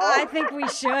 I think we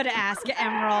should ask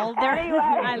Emeril. Anyway.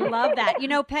 I love that.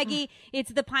 Peggy,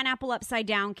 it's the pineapple upside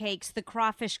down cakes, the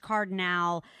crawfish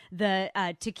cardinal, the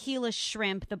tequila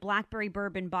shrimp, the blackberry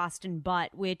bourbon Boston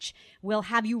butt, which will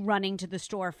have you running to the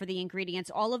store for the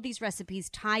ingredients. All of these recipes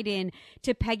tied in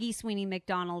to Peggy Sweeney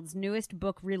McDonald's newest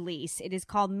book release. It is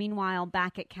called Meanwhile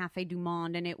Back at Café du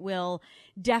Monde, and it will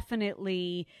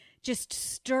definitely just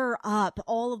stir up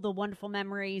all of the wonderful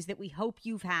memories that we hope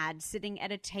you've had sitting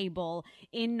at a table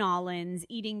in Nollins,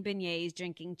 eating beignets,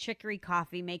 drinking chicory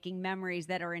coffee, making memories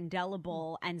that are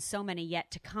indelible, and so many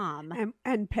yet to come.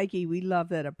 And Peggy, we love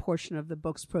that a portion of the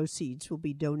book's proceeds will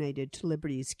be donated to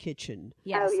Liberty's Kitchen.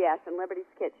 Yes. Oh, yes, and Liberty's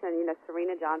Kitchen,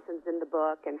 Serena Johnson's in the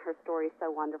book, and her story is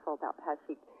so wonderful about how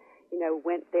she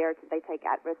went there. They take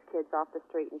at-risk kids off the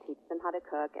street and teach them how to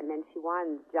cook. And then she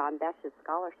won John Besh's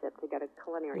scholarship to go to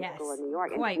culinary school in New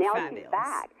York. Quite and now fabulous. she's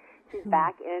back. She's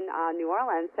back in New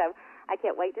Orleans. So I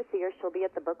can't wait to see her. She'll be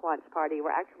at the book launch party.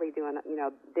 We're actually doing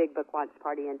a big book launch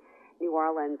party in New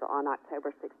Orleans on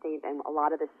October 16th. And a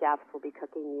lot of the chefs will be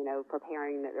cooking,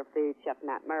 preparing their food. Chef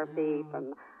Matt Murphy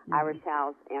from Irish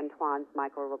House, Antoine's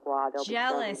Michael Rogois.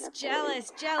 Jealous,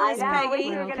 I know, Peggy.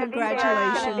 We're Well, gonna be there. It's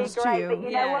gonna congratulations be great. to you. But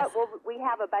you know what? We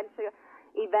have a bunch of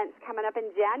events coming up in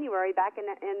January back in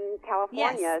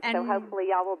California. Yes, so and hopefully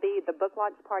y'all will be, the book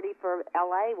launch party for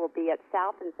LA will be at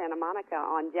South in Santa Monica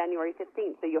on January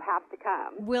 15th. So you have to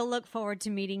come. We'll look forward to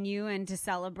meeting you and to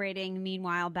celebrating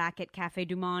Meanwhile Back at Café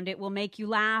du Monde. It will make you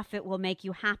laugh. It will make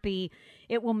you happy.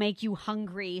 It will make you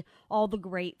hungry. All the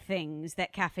great things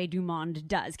that Café du Monde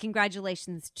does.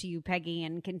 Congratulations to you, Peggy,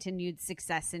 and continued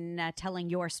success in telling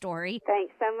your story.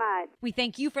 Thanks so much. We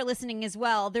thank you for listening as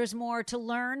well. There's more to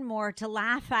learn, more to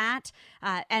laugh at,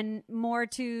 and more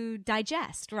to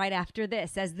digest right after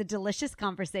this as the delicious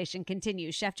conversation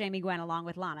continues. Chef Jamie Gwen along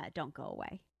with Lana. Don't go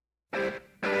away.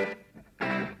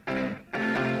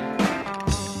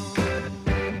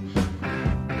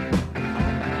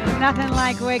 Nothing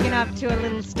like waking up to a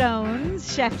little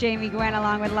Stones. Chef Jamie Gwen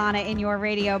along with Lana in your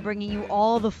radio, bringing you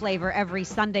all the flavor every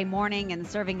Sunday morning and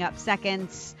serving up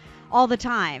seconds all the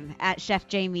time at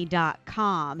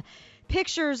chefjamie.com.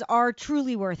 Pictures are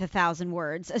truly worth 1,000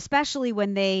 words, especially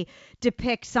when they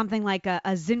depict something like a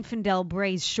Zinfandel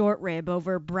braised short rib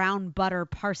over brown butter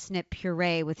parsnip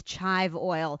puree with chive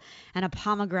oil and a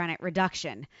pomegranate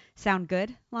reduction. Sound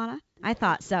good, Lana? I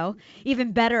thought so.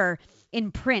 Even better in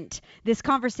print. This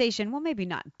conversation, well, maybe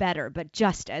not better, but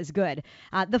just as good.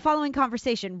 The following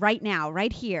conversation right now,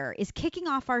 right here, is kicking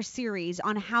off our series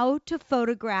on how to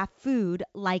photograph food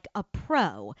like a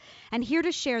pro. And here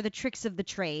to share the tricks of the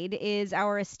trade is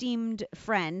our esteemed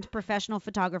friend, professional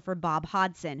photographer Bob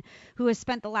Hodson, who has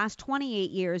spent the last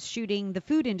 28 years shooting the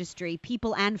food industry,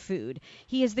 people and food.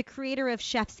 He is the creator of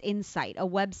Chef's Insight, a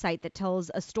website that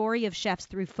tells a story of chefs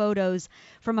through photos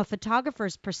from a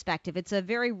photographer's perspective. It's a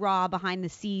very raw, behind the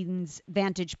scenes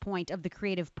vantage point of the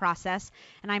creative process,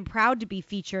 and I'm proud to be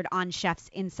featured on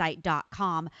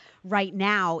chefsinsight.com right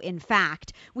now. In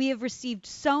fact, we have received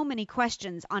so many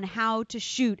questions on how to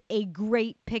shoot a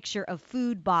great picture of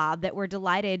food, Bob, that we're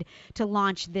delighted to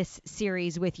launch this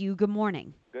series with you. Good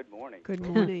morning. Good morning. Good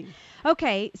morning.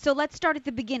 Okay, so let's start at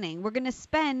the beginning. We're going to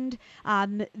spend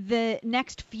the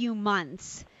next few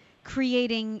months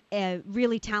creating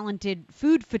really talented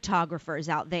food photographers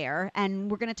out there. And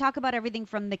we're going to talk about everything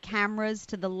from the cameras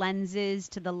to the lenses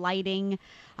to the lighting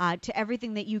to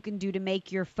everything that you can do to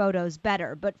make your photos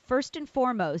better. But first and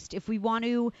foremost, if we want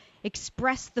to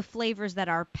express the flavors that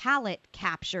our palate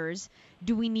captures,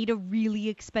 do we need a really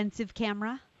expensive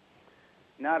camera?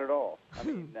 Not at all. I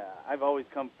mean, I've always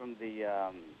come from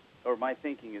or my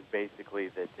thinking is basically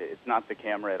that it's not the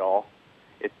camera at all.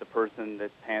 It's the person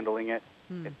that's handling it.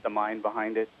 It's the mind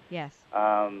behind it. Yes.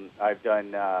 I've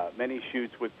done many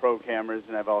shoots with pro cameras,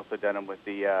 and I've also done them with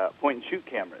the point-and-shoot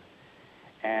cameras.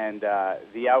 And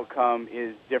the outcome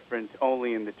is different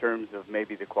only in the terms of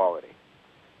maybe the quality.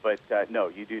 But no,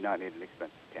 you do not need an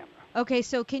expensive camera. Okay,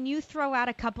 so can you throw out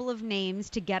a couple of names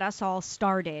to get us all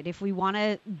started? If we want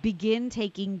to begin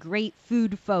taking great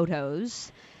food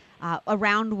photos,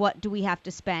 around what do we have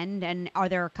to spend? And are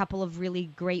there a couple of really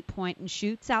great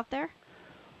point-and-shoots out there?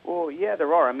 Well, yeah,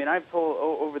 there are. I mean, I've told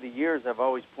over the years, I've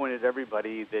always pointed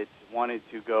everybody that wanted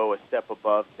to go a step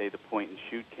above, say, the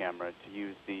point-and-shoot camera to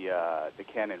use the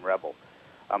Canon Rebel.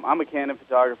 I'm a Canon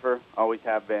photographer, always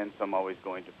have been, so I'm always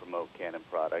going to promote Canon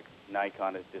products.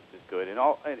 Nikon is just as good, and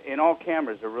all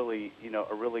cameras are really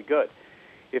good.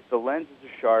 If the lenses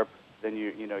are sharp, then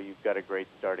you've got a great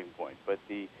starting point. But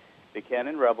the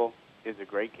Canon Rebel is a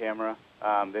great camera.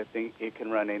 That thing, it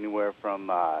can run anywhere from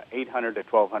 $800 to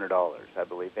 $1,200, I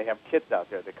believe. They have kits out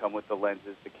there that come with the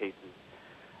lenses, the cases,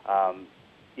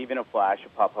 even a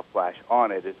pop-up flash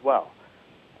on it as well.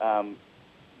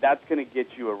 That's going to get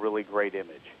you a really great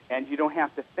image. And you don't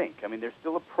have to think. I mean, there's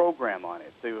still a program on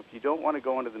it. So if you don't want to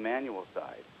go onto the manual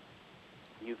side,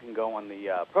 you can go on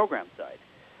the program side.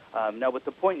 Now, with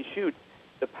the point-and-shoot,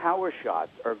 the Power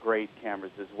Shots are great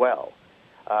cameras as well.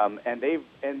 And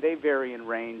they vary in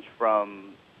range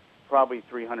from probably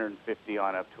 $350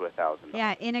 on up to $1,000.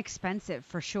 Yeah, inexpensive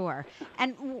for sure.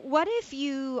 And what if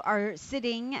you are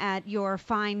sitting at your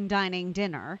fine dining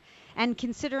dinner and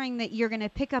considering that you're going to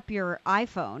pick up your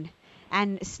iPhone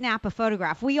and snap a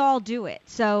photograph? We all do it.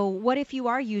 So what if you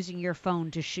are using your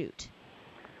phone to shoot?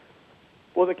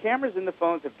 Well, the cameras in the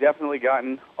phones have definitely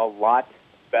gotten a lot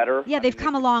better. Yeah, they've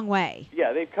come a long way.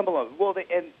 Yeah, they've come a long. Well,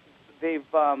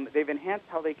 they've enhanced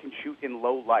how they can shoot in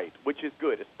low light, which is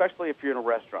good, especially if you're in a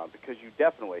restaurant, because you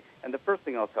definitely, and the first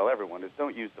thing I'll tell everyone is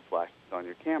don't use the flash that's on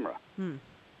your camera.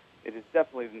 It is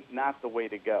definitely not the way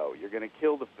to go. You're going to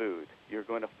kill the food. You're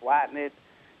going to flatten it.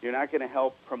 You're not going to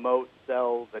help promote,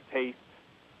 sell the taste.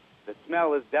 The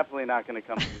smell is definitely not going to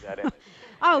come through that image.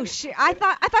 Oh, shit. I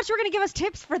thought you were going to give us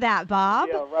tips for that, Bob.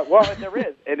 Yeah, right. Well, and there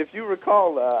is. And if you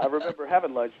recall, I remember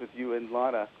having lunch with you and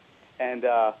Lana, and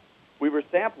we were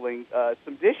sampling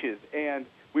some dishes, and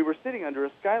we were sitting under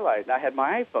a skylight, and I had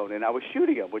my iPhone, and I was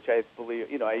shooting them, which I believe,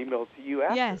 I emailed to you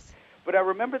after. Yes. But I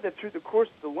remember that through the course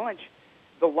of the lunch,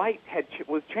 the light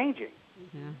was changing.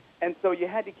 Yeah. And so you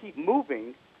had to keep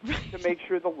moving to make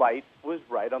sure the light was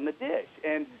right on the dish.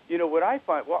 And what I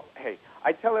find, well, hey,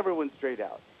 I tell everyone straight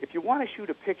out, if you want to shoot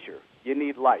a picture, you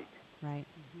need light. Right.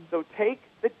 So take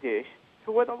the dish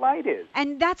to where the light is.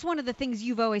 And that's one of the things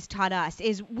you've always taught us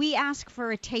is we ask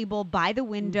for a table by the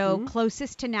window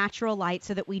closest to natural light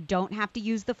so that we don't have to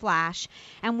use the flash,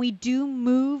 and we do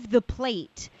move the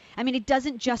plate. I mean, it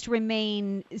doesn't just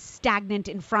remain stagnant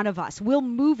in front of us. We'll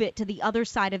move it to the other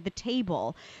side of the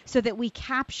table so that we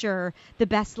capture the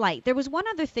best light. There was one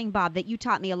other thing, Bob, that you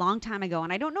taught me a long time ago,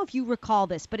 and I don't know if you recall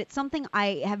this, but it's something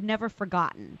I have never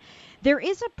forgotten. There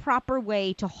is a proper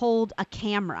way to hold a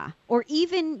camera or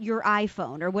even your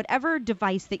iPhone or whatever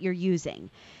device that you're using.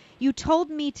 You told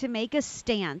me to make a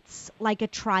stance like a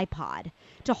tripod,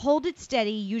 to hold it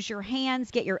steady, use your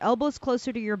hands, get your elbows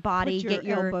closer to your body. Put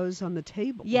your elbows on the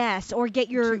table. Yes, or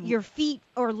get your feet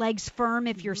or legs firm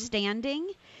if you're standing,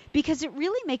 because it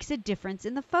really makes a difference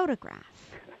in the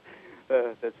photograph.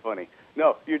 That's funny.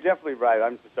 No, you're definitely right.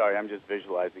 I'm sorry. I'm just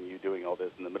visualizing you doing all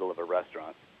this in the middle of a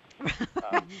restaurant.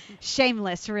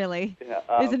 Shameless, really,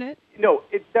 isn't it? No,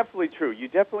 it's definitely true. You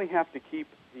definitely have to keep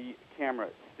the camera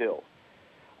still,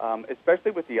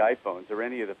 especially with the iPhones or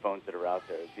any of the phones that are out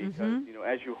there, because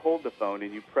as you hold the phone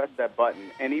and you press that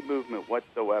button, any movement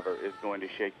whatsoever is going to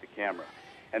shake the camera,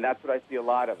 and that's what I see a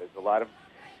lot of. Is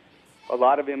a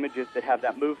lot of images that have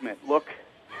that movement look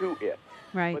to it.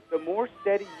 Right. But the more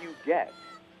steady you get,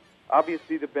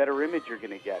 obviously the better image you're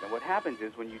going to get. And what happens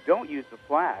is when you don't use the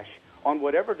flash on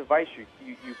whatever device you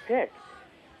pick,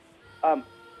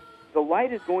 the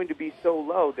light is going to be so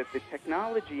low that the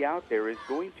technology out there is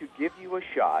going to give you a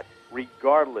shot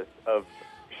regardless of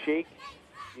shake,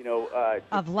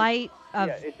 of light,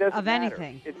 it doesn't of matter.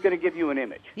 anything. It's going to give you an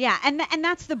image. Yeah, and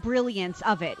that's the brilliance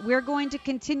of it. We're going to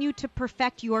continue to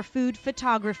perfect your food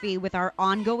photography with our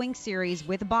ongoing series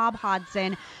with Bob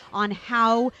Hodson on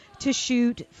how to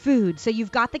shoot food. So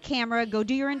you've got the camera, go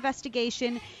do your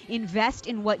investigation, invest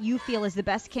in what you feel is the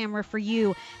best camera for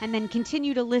you, and then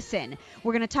continue to listen.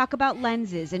 We're going to talk about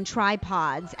lenses and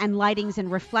tripods and lightings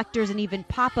and reflectors and even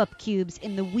pop-up cubes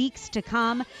in the weeks to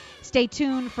come. Stay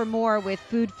tuned for more with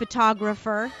food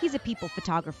photographer. He's a people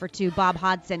photographer too, Bob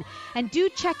Hodson. And do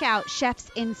check out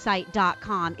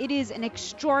chefsinsight.com. It is an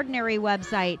extraordinary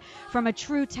website from a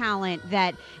true talent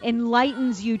that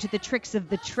enlightens you to the tricks of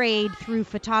the trade through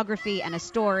photography and a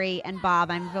story. And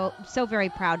Bob, I'm so very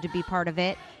proud to be part of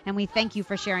it. And we thank you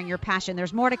for sharing your passion.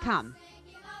 There's more to come.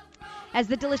 As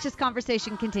the delicious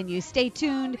conversation continues, stay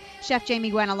tuned. Chef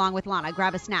Jamie Gwen along with Lana.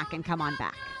 Grab a snack and come on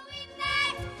back.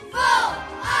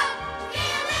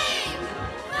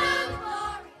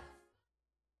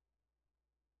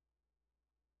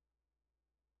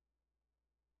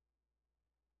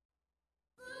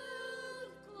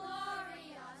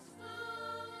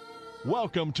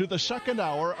 Welcome to the second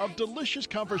hour of delicious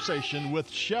conversation with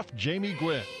Chef Jamie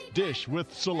Gwen. Dish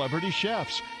with celebrity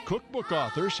chefs, cookbook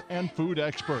authors, and food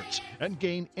experts, and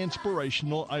gain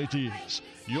inspirational ideas.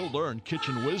 You'll learn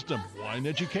kitchen wisdom, wine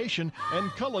education,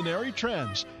 and culinary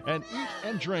trends, and eat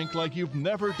and drink like you've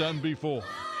never done before.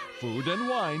 Food and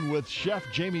Wine with Chef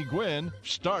Jamie Gwen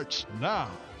starts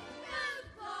now.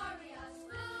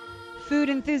 Food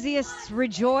enthusiasts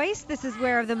rejoice. This is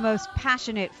where the most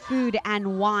passionate food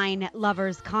and wine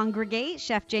lovers congregate.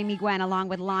 Chef Jamie Gwen along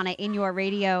with Lana in your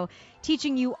radio,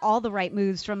 teaching you all the right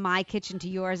moves from my kitchen to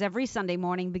yours every Sunday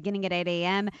morning beginning at 8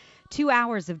 a.m. 2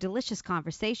 hours of delicious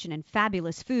conversation and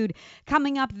fabulous food.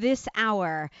 Coming up this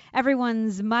hour,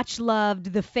 everyone's much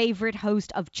loved, the favorite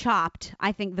host of Chopped,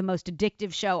 I think the most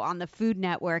addictive show on the Food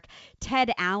Network,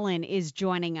 Ted Allen, is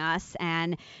joining us.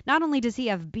 And not only does he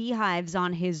have beehives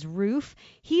on his roof,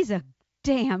 he's a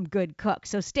damn good cook.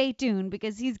 So stay tuned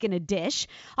because he's going to dish.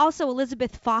 Also,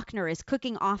 Elizabeth Faulkner is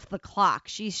cooking off the clock.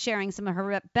 She's sharing some of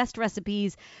her best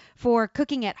recipes for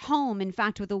cooking at home. In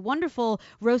fact, with a wonderful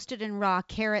roasted and raw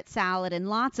carrot salad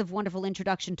and lots of wonderful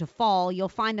introduction to fall. You'll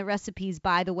find the recipes,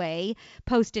 by the way,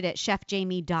 posted at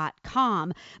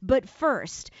chefjamie.com. But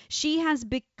first, she has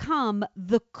become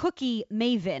the cookie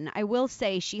maven. I will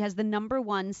say she has the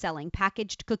 #1 selling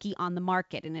packaged cookie on the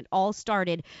market, and it all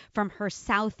started from her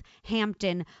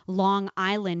Southampton, Long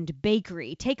Island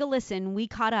bakery. Take a listen. We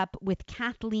caught up with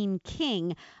Kathleen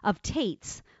King of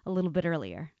Tate's a little bit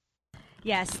earlier.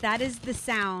 Yes, that is the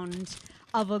sound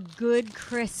of a good,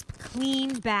 crisp,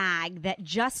 clean bag that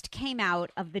just came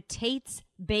out of the Tate's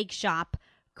Bake Shop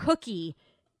cookie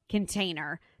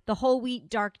container. The whole wheat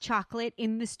dark chocolate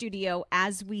in the studio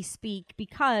as we speak,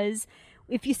 because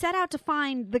if you set out to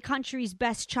find the country's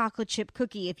best chocolate chip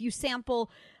cookie, if you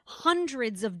sample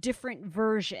hundreds of different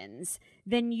versions,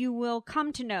 then you will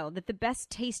come to know that the best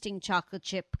tasting chocolate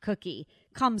chip cookie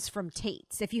comes from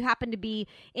Tate's. If you happen to be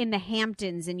in the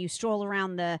Hamptons and you stroll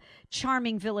around the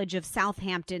charming village of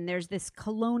Southampton, there's this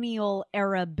colonial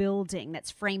era building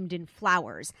that's framed in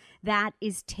flowers. That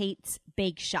is Tate's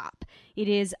Bake Shop. It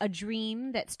is a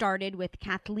dream that started with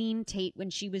Kathleen Tate when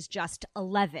she was just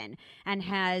 11 and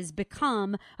has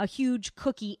become a huge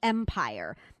cookie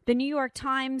empire. The New York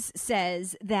Times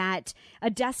says that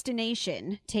a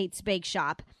destination, Tate's Bake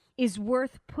Shop, is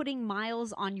worth putting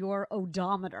miles on your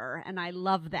odometer, and I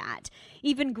love that.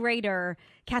 Even greater,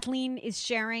 Kathleen is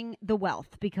sharing the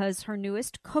wealth because her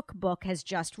newest cookbook has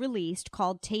just released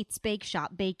called Tate's Bake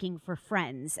Shop Baking for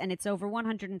Friends, and it's over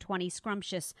 120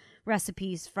 scrumptious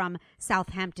recipes from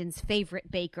Southampton's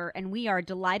favorite baker, and we are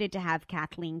delighted to have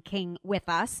Kathleen King with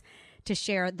us to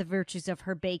share the virtues of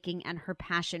her baking and her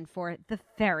passion for the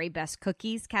very best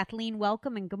cookies. Kathleen,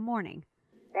 welcome and good morning.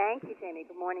 Thank you, Jamie.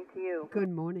 Good morning to you. Good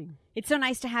morning. It's so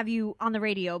nice to have you on the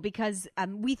radio because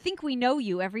we think we know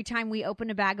you every time we open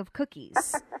a bag of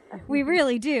cookies. We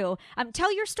really do.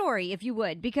 Tell your story, if you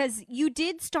would, because you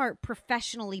did start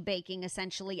professionally baking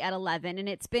essentially at 11, and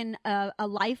it's been a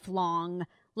lifelong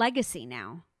legacy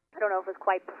now. I don't know if it was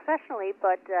quite professionally,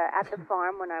 but at the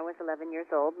farm when I was 11 years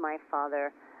old, my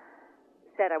father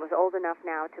said I was old enough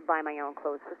now to buy my own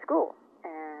clothes for school.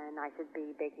 And I should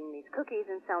be baking these cookies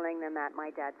and selling them at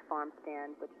my dad's farm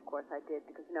stand, which of course I did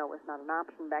because no was not an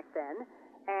option back then.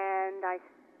 And I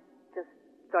just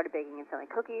started baking and selling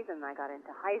cookies, and I got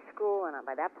into high school, and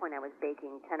by that point I was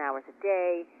baking 10 hours a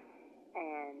day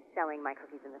and selling my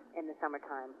cookies in the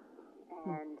summertime.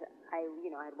 And I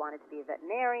had wanted to be a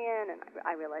veterinarian, and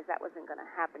I realized that wasn't going to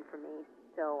happen for me.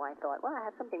 So I thought, well, I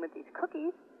have something with these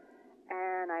cookies.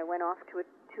 And I went off to a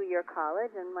 2-year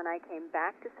college, and when I came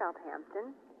back to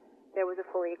Southampton, there was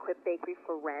a fully equipped bakery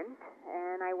for rent,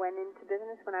 and I went into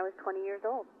business when I was 20 years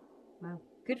old. Wow,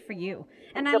 good for you.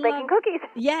 And Still baking cookies.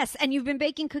 Yes, and you've been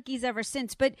baking cookies ever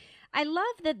since. But I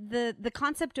love that the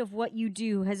concept of what you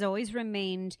do has always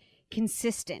remained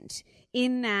consistent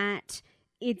in that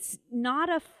it's not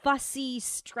a fussy,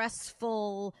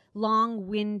 stressful,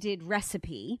 long-winded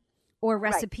recipe. Or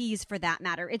recipes, for that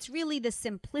matter. It's really the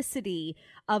simplicity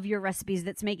of your recipes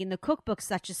that's making the cookbook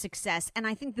such a success, and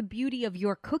I think the beauty of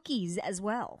your cookies as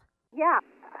well. Yeah,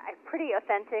 I'm pretty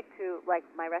authentic to, like,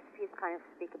 my recipes kind of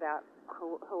speak about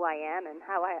who I am and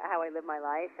how I live my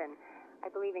life, and I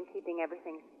believe in keeping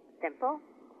everything simple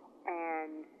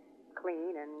and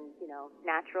clean and,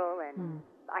 natural, and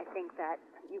I think that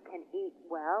you can eat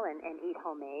well and eat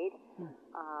homemade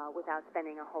without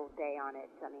spending a whole day on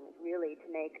it. I mean, really, to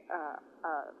make a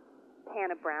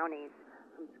pan of brownies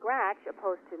from scratch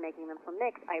opposed to making them from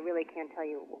mix, I really can't tell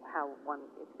you how one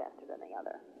is better than the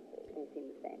other. They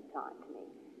seem the same time to me.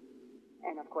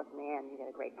 And, of course, in the end, you get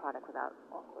a great product without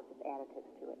all sorts of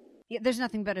additives to it. Yeah, there's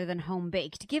nothing better than home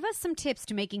baked. Give us some tips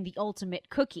to making the ultimate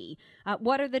cookie.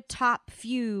 What are the top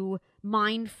few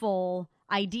mindful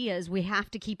ideas we have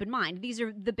to keep in mind? These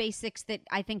are the basics that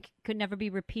I think could never be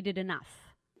repeated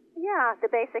enough. Yeah, the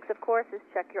basics, of course, is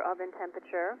check your oven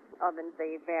temperature. Ovens,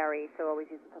 they vary, so always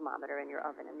use a thermometer in your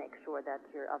oven and make sure that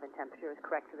your oven temperature is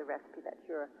correct to the recipe that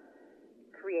you're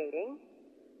creating.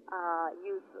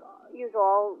 Use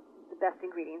all the best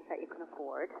ingredients that you can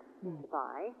afford to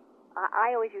buy.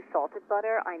 I always use salted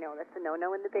butter. I know that's a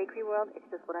no-no in the bakery world. It's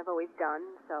just what I've always done,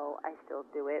 so I still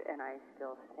do it, and I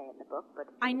still say it in the book. But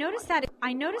I noticed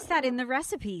that in the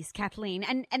recipes, Kathleen,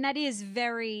 and that is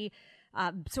very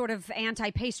sort of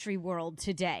anti-pastry world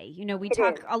today. We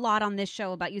talk a lot on this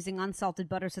show about using unsalted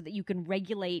butter so that you can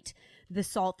regulate the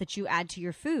salt that you add to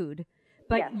your food.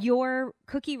 But your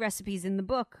cookie recipes in the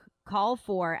book call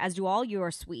for, as do all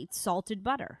your sweets, salted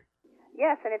butter.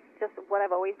 Yes, and it's just what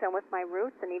I've always done with my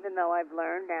roots, and even though I've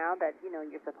learned now that,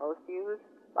 you're supposed to use,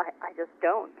 I just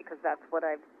don't, because that's what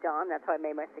I've done, that's how I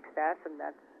made my success, and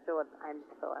that's I'm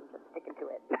just sticking to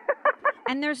it.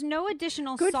 And there's no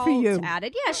additional Good salt for you.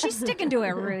 added. Yeah, she's sticking to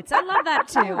her roots. I love that,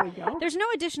 too. There we go. There's no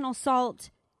additional salt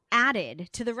added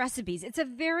to the recipes. It's a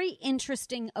very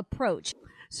interesting approach.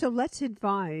 So let's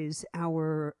advise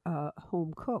our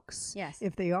home cooks. Yes.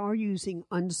 If they are using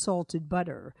unsalted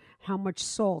butter, how much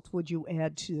salt would you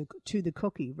add to the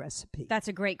cookie recipe? That's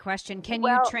a great question. Can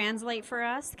you translate for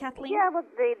us, Kathleen? Yeah, well,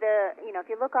 if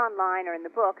you look online or in the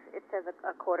books, it says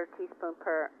a quarter teaspoon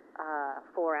per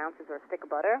 4 ounces or a stick of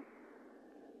butter.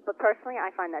 But personally,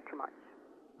 I find that too much.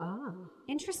 Ah,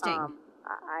 interesting.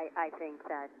 I think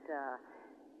that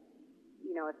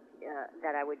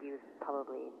that I would use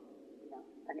probably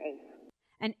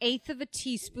an eighth of a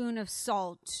teaspoon of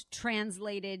salt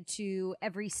translated to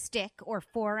every stick or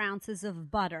 4 ounces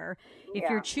of butter if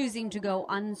you're choosing to go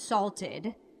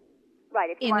unsalted.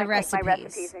 Right. If you in want the to recipes. take my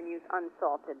recipes and use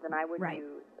unsalted, then I would Right.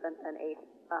 use an eighth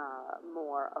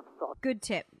more of salt. Good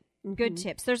tip. Good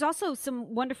tips. There's also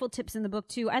some wonderful tips in the book,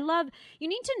 too. I love, you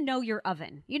need to know your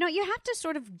oven. You have to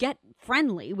sort of get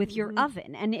friendly with your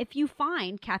oven. And if you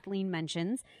find, Kathleen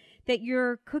mentions, that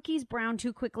your cookies brown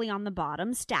too quickly on the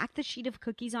bottom, stack the sheet of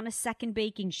cookies on a second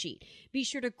baking sheet. Be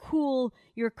sure to cool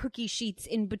your cookie sheets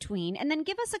in between. And then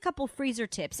give us a couple freezer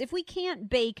tips. If we can't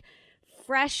bake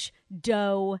fresh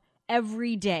dough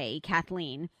every day,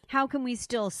 Kathleen, how can we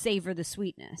still savor the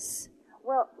sweetness?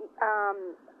 Well,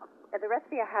 the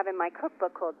recipe I have in my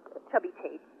cookbook called Chubby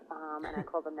Tates, and I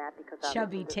call them that because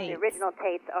Chubby the Tates. original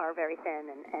Tates are very thin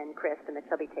and crisp, and the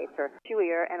Chubby Tates are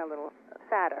chewier and a little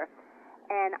fatter.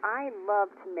 And I love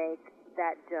to make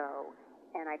that dough,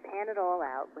 and I pan it all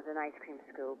out with an ice cream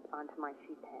scoop onto my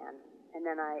sheet pan, and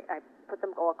then I put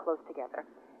them all close together.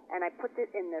 and I put it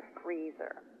in the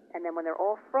freezer. And then when they're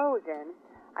all frozen,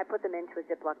 I put them into a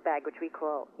Ziploc bag, which we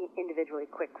call individually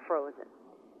quick frozen.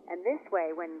 And this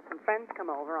way, when some friends come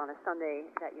over on a Sunday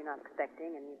that you're not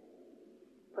expecting, and you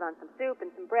put on some soup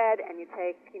and some bread, and you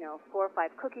take, 4 or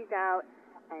 5 cookies out,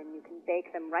 and you can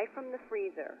bake them right from the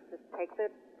freezer. Just take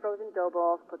the frozen dough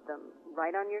balls, put them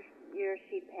right on your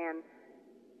sheet pan,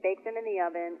 bake them in the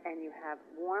oven, and you have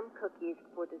warm cookies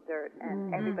for dessert,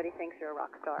 and everybody thinks you're a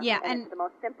rock star. Yeah, and it's the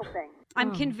most simple thing.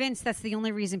 I'm convinced that's the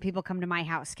only reason people come to my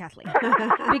house, Kathleen,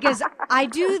 because I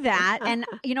do that, and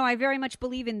I very much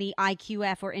believe in the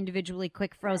IQF or individually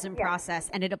quick frozen process,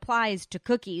 and it applies to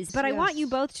cookies. But I want you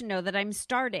both to know that I'm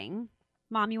starting.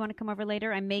 Mom, you want to come over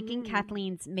later? I'm making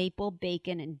Kathleen's maple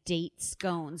bacon and date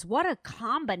scones. What a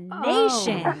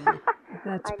combination!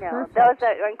 That's I know. perfect. Those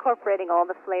are incorporating all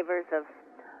the flavors of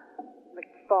like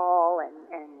fall and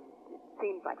it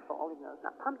seems like fall, even though there's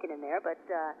not pumpkin in there, but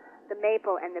the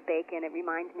maple and the bacon, it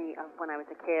reminds me of when I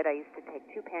was a kid. I used to take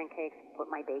 2 pancakes,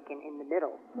 put my bacon in the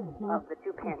middle of the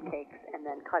 2 pancakes, and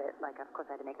then cut it. Like, of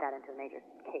course, I had to make that into a major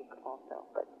cake also,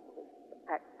 but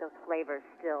those flavors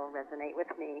still resonate with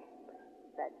me.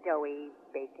 That doughy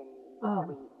bacon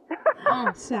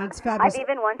sweet. Sounds fabulous. I've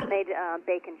even once made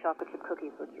bacon chocolate chip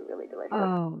cookies, which are really delicious.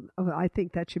 Oh, I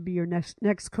think that should be your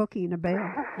next cookie in a bag.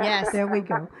 Yes. There we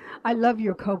go. I love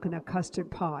your coconut custard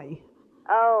pie.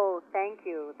 Oh, thank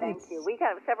you. We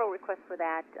got several requests for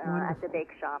that at the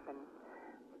bake shop, and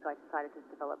so I decided to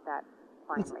develop that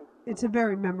finally. It's a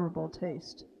very memorable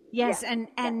taste. Yes, and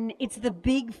it's the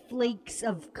big flakes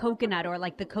of coconut or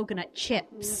like the coconut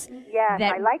chips. Yes,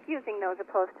 I like using those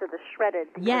opposed to the shredded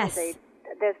because Yes.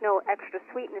 There's no extra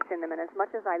sweetness in them, and as much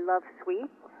as I love sweet,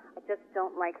 I just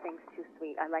don't like things too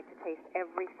sweet. I like to taste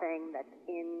everything that's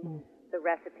in the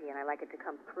recipe, and I like it to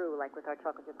come through. Like with our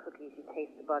chocolate chip cookies, you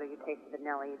taste the butter, you taste the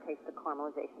vanilla, you taste the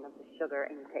caramelization of the sugar,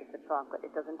 and you taste the chocolate.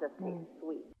 It doesn't just taste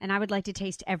sweet. And I would like to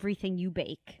taste everything you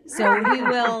bake. So we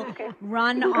will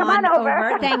run on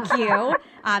over. Thank you.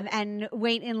 And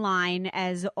wait in line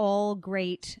as all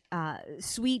great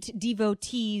sweet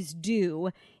devotees do.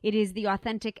 It is the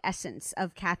authentic essence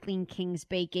of Kathleen King's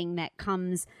baking that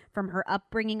comes from her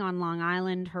upbringing on Long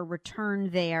Island, her return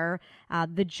there,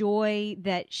 the joy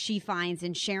that she finds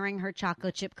in sharing her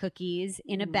chocolate chip cookies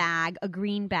in a bag, a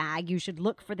green bag. You should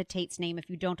look for the Tate's name if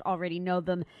you don't already know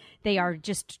them. They are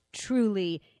just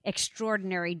truly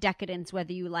extraordinary decadence,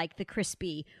 whether you like the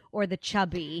crispy or the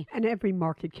chubby. And every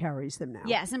market carries them now.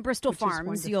 Yes, and Bristol Farms,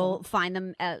 wonderful. you'll find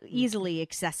them easily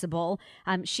accessible.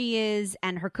 She is,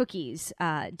 and her cookies,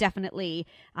 definitely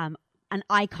an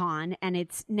icon, and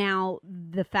it's now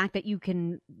the fact that you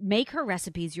can make her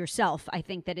recipes yourself, I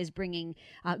think, that is bringing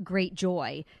great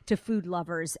joy to food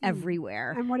lovers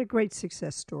everywhere. And what a great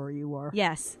success story you are.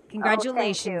 Yes.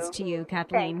 Congratulations to you,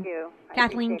 Kathleen. Thank you. I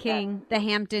Kathleen appreciate King, the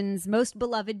Hamptons' most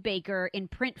beloved baker in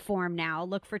print form now.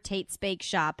 Look for Tate's Bake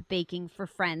Shop, Baking for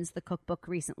Friends, the cookbook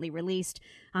recently released.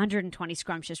 120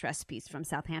 scrumptious recipes from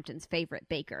Southampton's favorite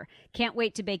baker. Can't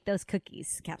wait to bake those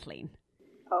cookies, Kathleen.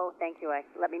 Oh, thank you.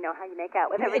 Let me know how you make out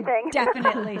with everything.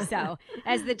 Definitely so.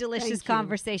 As the delicious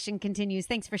conversation continues,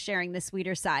 thanks for sharing the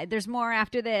sweeter side. There's more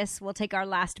after this. We'll take our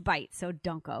last bite, so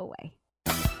don't go away.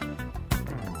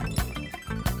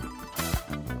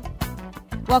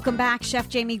 Welcome back. Chef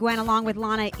Jamie Gwen along with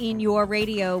Lana in your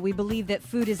radio. We believe that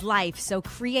food is life, so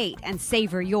create and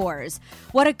savor yours.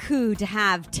 What a coup to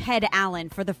have Ted Allen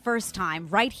for the first time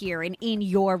right here in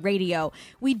your radio.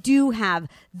 We do have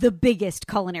the biggest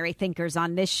culinary thinkers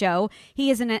on this show. He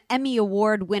is an Emmy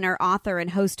Award winner, author,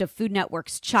 and host of Food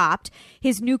Network's Chopped.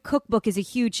 His new cookbook is a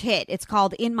huge hit. It's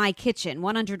called In My Kitchen,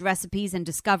 100 Recipes and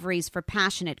Discoveries for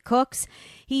Passionate Cooks.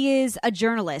 He is a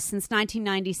journalist since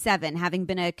 1997, having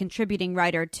been a contributing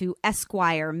writer to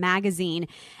Esquire magazine,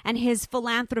 and his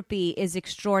philanthropy is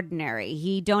extraordinary.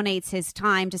 He donates his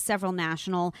time to several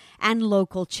national and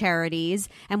local charities,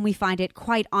 and we find it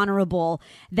quite honorable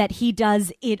that he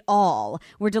does it all.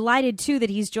 We're delighted, too,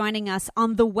 that he's joining us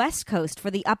on the West Coast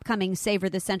for the upcoming Savor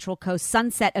the Central Coast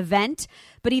Sunset event.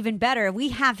 But even better, we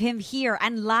have him here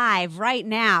and live right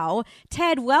now.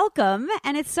 Ted, welcome,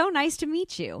 and it's so nice to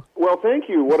meet you. Well, thank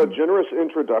you. What a generous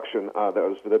introduction.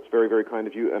 That's very, very kind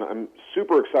of you, and I'm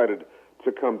super excited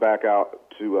to come back out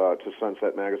to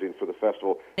Sunset Magazine for the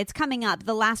festival. It's coming up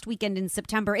the last weekend in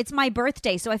September. It's my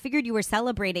birthday, so I figured you were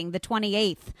celebrating the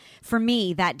 28th for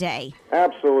me that day.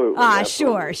 Absolutely.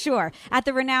 Absolutely. Sure. At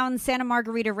the renowned Santa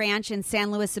Margarita Ranch in San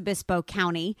Luis Obispo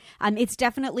County. It's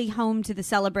definitely home to the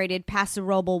celebrated Paso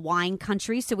Robles wine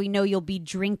country, so we know you'll be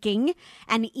drinking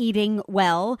and eating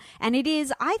well. And it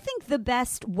is, I think, the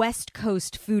best West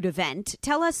Coast food event.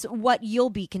 Tell us what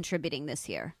you'll be contributing this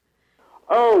year.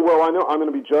 Oh, well, I know I'm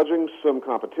going to be judging some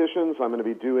competitions. I'm going to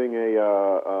be doing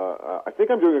I think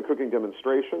I'm doing a cooking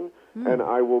demonstration, and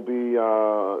I will be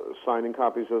signing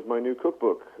copies of my new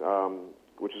cookbook,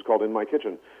 which is called In My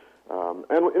Kitchen.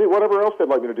 And whatever else they'd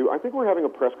like me to do. I think we're having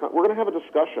we're going to have a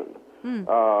discussion,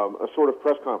 a sort of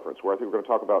press conference where I think we're going to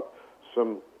talk about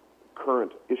some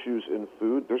current issues in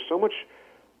food. There is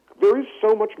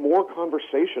so much more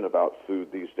conversation about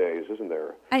food these days, isn't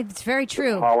there? It's very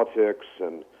true. Politics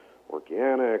and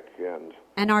organic and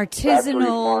artisanal factory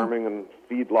farming and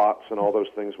feedlots and all those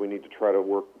things we need to try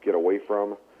to get away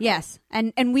from. Yes,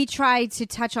 and we try to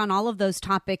touch on all of those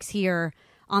topics here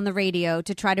on the radio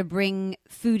to try to bring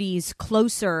foodies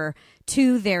closer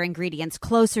to their ingredients,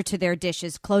 closer to their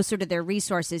dishes, closer to their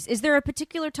resources. Is there a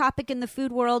particular topic in the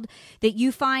food world that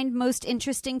you find most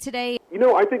interesting today? You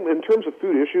know, I think in terms of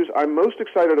food issues, I'm most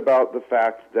excited about the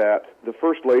fact that the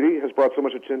First Lady has brought so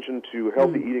much attention to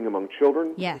healthy eating among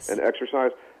children and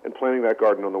exercise, and planting that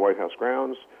garden on the White House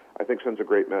grounds, I think sends a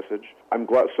great message. I'm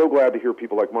so glad to hear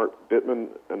people like Mark Bittman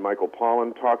and Michael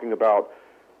Pollan talking about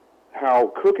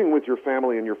how cooking with your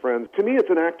family and your friends, to me, it's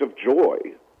an act of joy.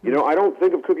 You know, I don't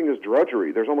think of cooking as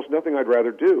drudgery. There's almost nothing I'd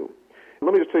rather do.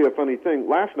 Let me just tell you a funny thing.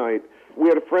 Last night, we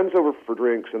had friends over for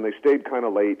drinks, and they stayed kind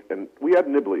of late, and we had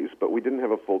nibblies, but we didn't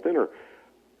have a full dinner.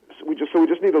 So we just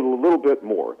needed a little bit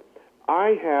more.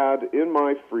 I had in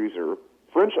my freezer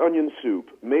French onion soup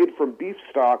made from beef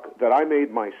stock that I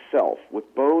made myself with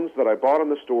bones that I bought in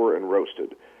the store and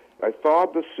roasted. I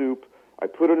thawed the soup. I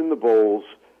put it in the bowls.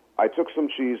 I took some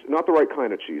cheese, not the right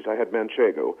kind of cheese. I had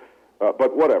Manchego,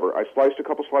 but whatever. I sliced a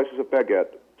couple slices of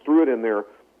baguette, threw it in there,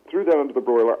 threw that onto the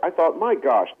broiler. I thought, my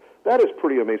gosh, that is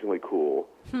pretty amazingly cool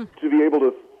to be able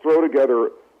to throw together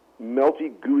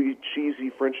melty, gooey, cheesy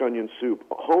French onion soup,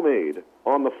 homemade,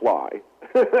 on the fly.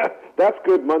 That's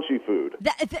good munchy food.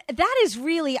 That is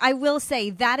really, I will say,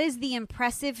 that is the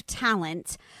impressive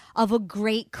talent of a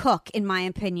great cook, in my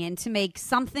opinion, to make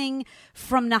something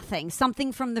from nothing,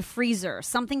 something from the freezer,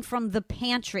 something from the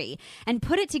pantry, and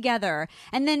put it together,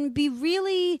 and then be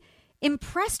really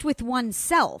impressed with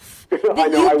oneself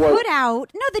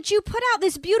that you put out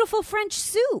this beautiful French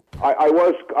soup. I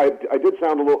did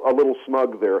sound a little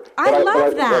smug there. I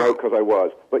love that. Because I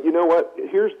was. But you know what?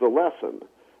 Here's the lesson.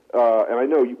 And I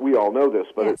know we all know this,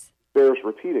 but it bears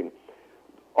repeating.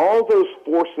 All those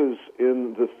forces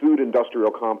in the food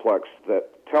industrial complex that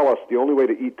tell us the only way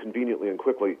to eat conveniently and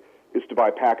quickly is to buy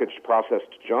packaged, processed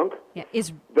junk. Yeah,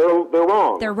 they're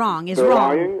wrong. They're wrong. They're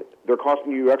lying. They're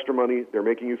costing you extra money. They're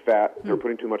making you fat. They're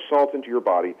putting too much salt into your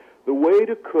body. The way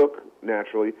to cook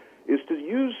naturally is to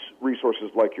use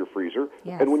resources like your freezer.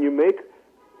 Yes. And when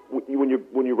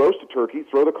you roast a turkey,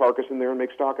 throw the carcass in there and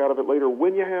make stock out of it later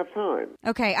when you have time.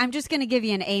 Okay, I'm just going to give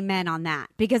you an amen on that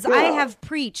because I have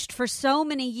preached for so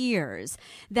many years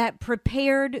that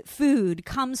prepared food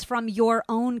comes from your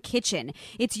own kitchen.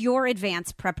 It's your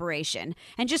advanced preparation.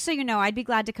 And just so you know, I'd be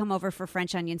glad to come over for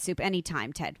French onion soup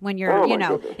anytime, Ted, when you're,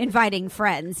 inviting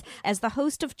friends. As the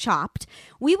host of Chopped,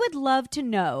 we would love to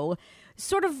know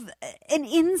sort of an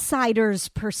insider's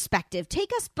perspective.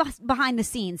 Take us behind the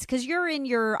scenes because you're in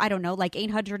your,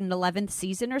 811th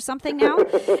season or something now.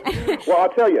 Well, I'll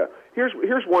tell you, here's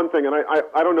one thing, and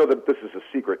I don't know that this is a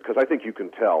secret because I think you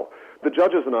can tell. The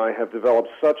judges and I have developed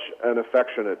such an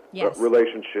affectionate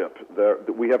relationship.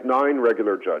 We have 9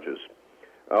 regular judges,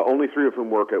 only 3 of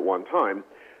whom work at one time.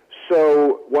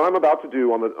 So what I'm about to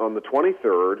do on the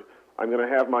 23rd, I'm going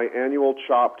to have my annual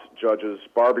Chopped Judges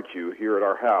barbecue here at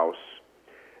our house.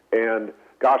 And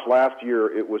gosh, last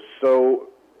year it was so,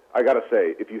 I got to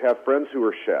say, if you have friends who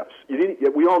are chefs,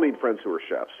 we all need friends who are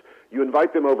chefs. You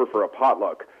invite them over for a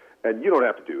potluck, and you don't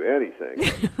have to do anything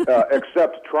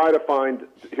except try to find,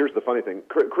 here's the funny thing,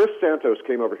 Chris Santos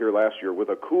came over here last year with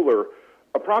a cooler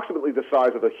approximately the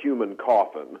size of a human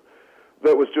coffin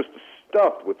that was just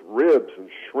stuffed with ribs and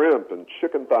shrimp and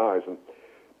chicken thighs,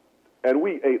 and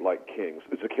we ate like kings.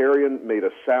 Zakarian made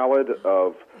a salad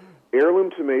of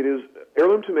heirloom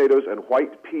tomatoes and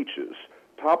white peaches,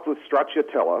 topped with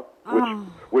stracciatella,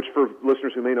 which for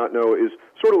listeners who may not know is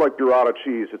sort of like burrata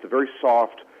cheese. It's a very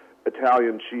soft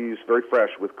Italian cheese, very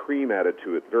fresh, with cream added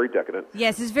to it, very decadent.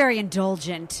 Yes, it's very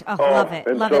indulgent. Love it.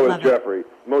 And love so it, is love Jeffrey,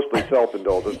 mostly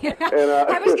self-indulgent. And,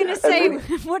 I was going to say,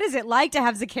 what is it like to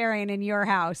have Zakarian in your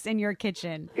house, in your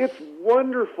kitchen? It's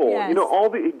wonderful. Yes. You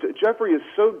know, Jeffrey is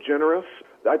so generous.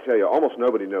 I tell you, almost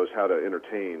nobody knows how to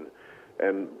entertain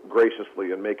and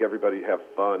graciously and make everybody have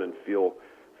fun and feel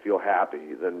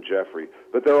happy than Jeffrey.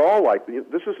 But they're all like,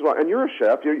 this is why, and you're a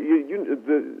chef,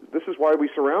 this is why we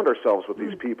surround ourselves with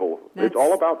these people. It's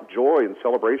all about joy and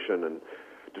celebration, and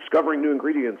discovering new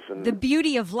ingredients. And the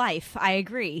beauty of life, I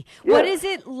agree. Yeah. What is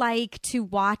it like to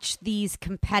watch these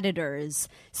competitors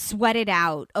sweat it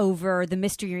out over the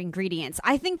mystery ingredients?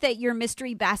 I think that your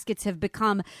mystery baskets have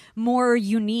become more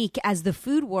unique as the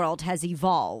food world has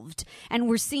evolved. And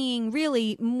we're seeing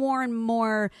really more and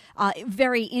more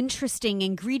very interesting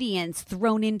ingredients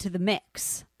thrown into the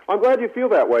mix. I'm glad you feel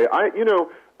that way.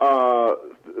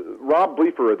 Rob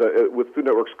Bleefer with Food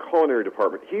Network's culinary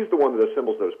department, he's the one that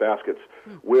assembles those baskets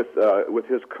with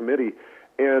his committee.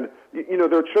 And,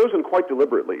 they're chosen quite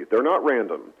deliberately. They're not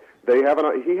random. He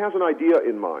has an idea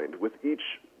in mind with each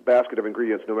basket of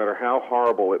ingredients, no matter how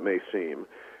horrible it may seem.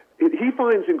 He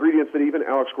finds ingredients that even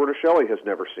Alex Guarnaschelli has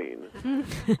never seen.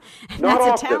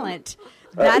 That's a talent.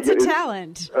 That's a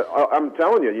talent. I'm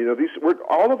telling you,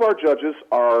 all of our judges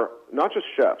are not just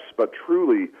chefs, but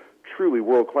truly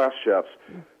world-class chefs.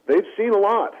 They've seen a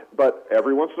lot, but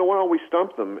every once in a while we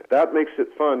stump them. That makes it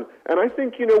fun. And I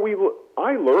think,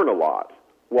 I learn a lot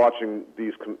watching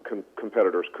these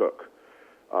competitors cook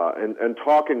and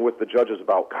talking with the judges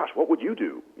about, gosh, what would you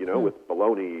do, with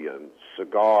bologna and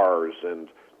cigars and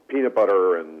peanut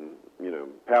butter and,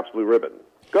 Pabst Blue Ribbon.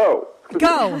 Go.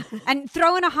 And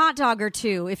throw in a hot dog or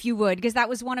two, if you would, because that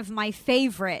was one of my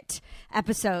favorite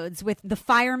episodes with the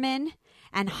firemen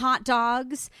and hot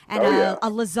dogs and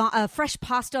a fresh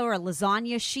pasta or a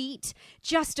lasagna sheet.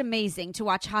 Just amazing to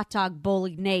watch hot dog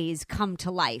bolognese come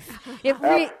to life. It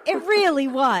really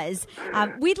was.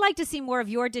 We'd like to see more of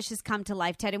your dishes come to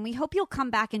life, Ted, and we hope you'll come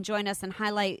back and join us and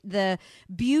highlight the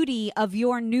beauty of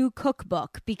your new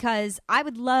cookbook, because I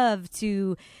would love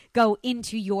to go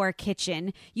into your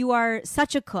kitchen. You are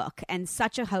such a cook and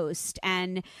such a host,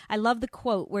 and I love the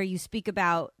quote where you speak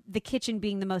about the kitchen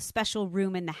being the most special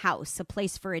room in the house, a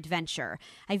place for adventure.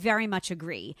 I very much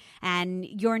agree. And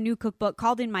your new cookbook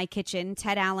called In My Kitchen,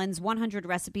 Ted Allen's 100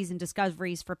 Recipes and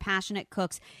Discoveries for Passionate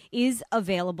Cooks, is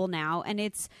available now. And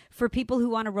it's for people who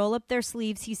want to roll up their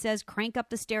sleeves. He says, crank up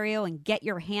the stereo and get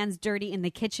your hands dirty in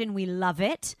the kitchen. We love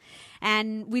it.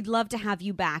 And we'd love to have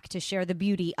you back to share the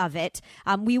beauty of it.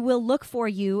 We will look for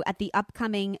you at the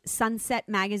upcoming Sunset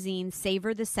Magazine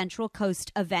Savor the Central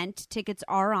Coast event. Tickets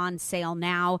are on sale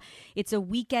now. It's a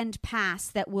weekend pass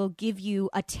that will give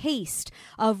you a taste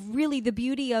of really the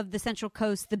beauty of the Central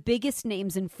Coast, the biggest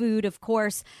names in food, of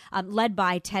course, led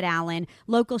by Ted Allen,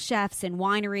 local chefs and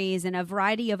wineries, and a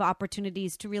variety of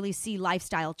opportunities to really see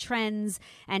lifestyle trends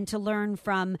and to learn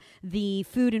from the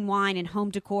food and wine and home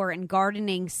decor and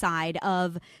gardening side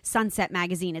of Sunset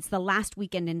Magazine. It's the last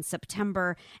weekend in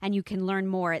September, and you can learn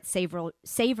more at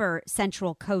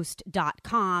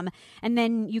savorcentralcoast.com. And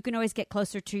then you can always get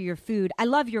closer to your food. I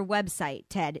love your website,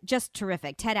 Ted. Just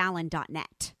terrific.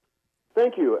 TedAllen.net.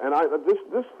 Thank you. And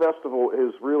this festival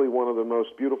is really one of the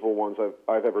most beautiful ones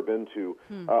I've ever been to.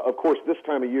 Of course, this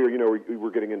time of year,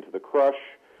 we're getting into the crush.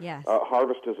 Yes.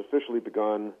 Harvest has officially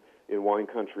begun in wine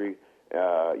country.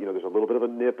 There's a little bit of a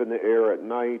nip in the air at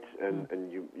night, and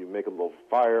you make a little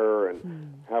fire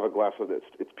and have a glass of it.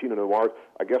 It's Pinot Noir.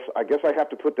 I guess I have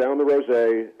to put down the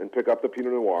rosé and pick up the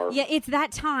Pinot Noir. Yeah, it's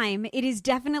that time. It is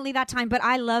definitely that time, but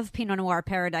I love Pinot Noir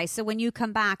Paradise. So when you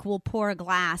come back, we'll pour a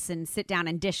glass and sit down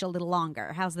and dish a little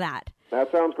longer. How's that? That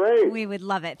sounds great. We would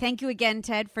love it. Thank you again,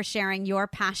 Ted, for sharing your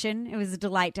passion. It was a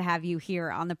delight to have you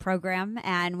here on the program,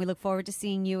 and we look forward to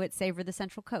seeing you at Savor the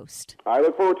Central Coast. I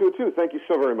look forward to it, too. Thank you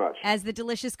so very much. As the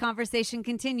delicious conversation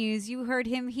continues, you heard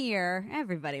him here.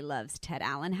 Everybody loves Ted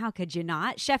Allen. How could you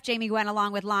not? Chef Jamie Gwen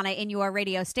along with Lana in your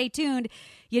radio. Stay tuned.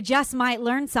 You just might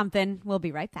learn something. We'll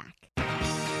be right back.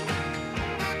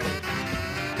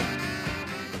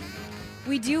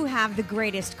 We do have the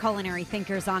greatest culinary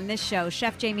thinkers on this show.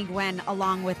 Chef Jamie Gwen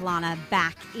along with Lana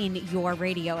back in your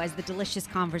radio as the delicious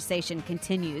conversation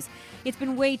continues. It's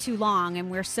been way too long,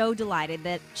 and we're so delighted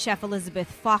that Chef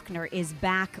Elizabeth Faulkner is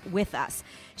back with us.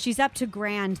 She's up to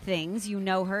grand things. You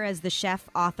know her as the chef,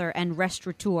 author, and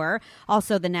restaurateur,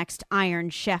 also the next Iron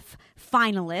Chef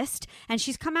finalist. And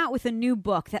she's come out with a new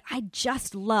book that I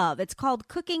just love. It's called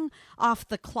Cooking Off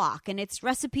the Clock, and it's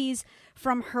recipes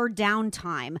from her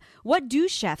downtime. What do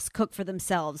chefs cook for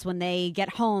themselves when they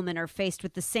get home and are faced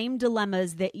with the same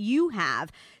dilemmas that you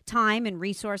have? Time and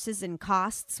resources and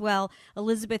costs? Well,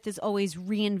 Elizabeth is always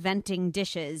reinventing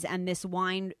dishes, and this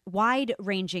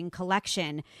wide-ranging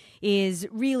collection is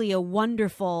really a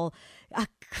wonderful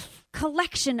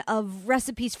collection of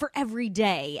recipes for every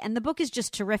day. And the book is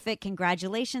just terrific.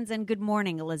 Congratulations and good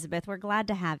morning, Elizabeth. We're glad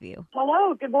to have you.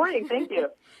 Hello. Good morning. Thank you.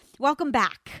 Welcome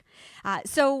back.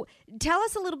 So tell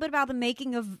us a little bit about the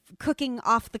making of Cooking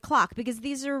Off the Clock, because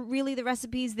these are really the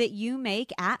recipes that you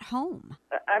make at home.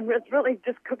 I'm really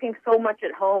just cooking so much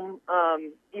at home.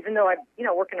 Even though I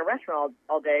work in a restaurant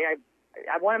all day,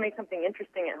 I want to make something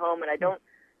interesting at home, and I don't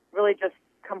really just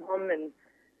come home and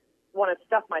want to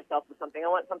stuff myself with something. I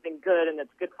want something good and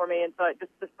that's good for me. And so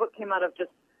this book came out of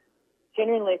just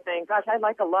genuinely saying, gosh, I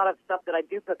like a lot of stuff that I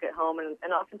do cook at home, and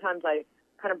oftentimes I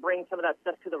kind of bring some of that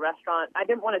stuff to the restaurant. I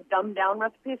didn't want to dumb down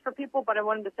recipes for people, but I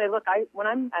wanted to say, look, when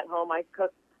I'm at home, I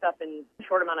cook stuff in a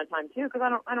short amount of time too, because I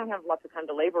don't have lots of time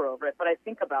to labor over it. But I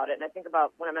think about it, and I think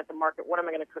about when I'm at the market, what am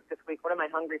I going to cook this week? What am I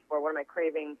hungry for? What am I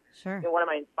craving? Sure. What am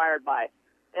I inspired by?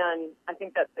 And I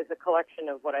think that is a collection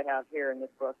of what I have here in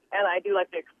this book. And I do like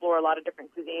to explore a lot of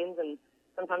different cuisines, and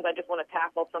sometimes I just want to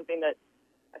tackle something that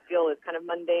I feel is kind of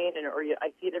mundane, or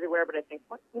I see it everywhere, but I think,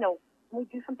 can we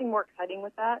do something more exciting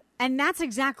with that? And that's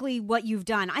exactly what you've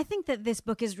done. I think that this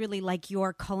book is really like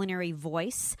your culinary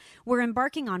voice. We're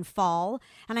embarking on fall,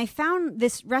 and I found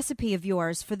this recipe of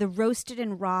yours for the roasted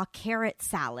and raw carrot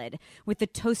salad with the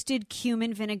toasted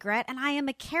cumin vinaigrette, and I am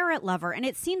a carrot lover, and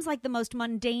it seems like the most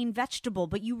mundane vegetable,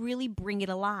 but you really bring it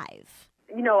alive.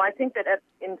 I think that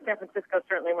in San Francisco,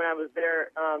 certainly when I was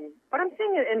there, but I'm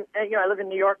seeing it I live in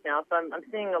New York now, so I'm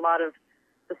seeing a lot of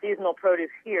the seasonal produce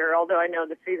here, although I know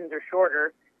the seasons are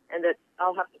shorter, and that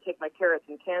I'll have to take my carrots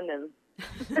and can them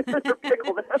or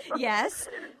pickle them. Yes,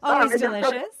 always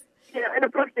delicious. And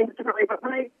approach things differently. But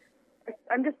when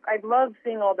I love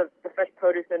seeing all the fresh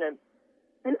produce in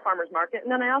a farmer's market,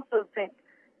 and then I also think,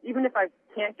 even if I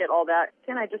can't get all that,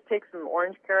 can I just take some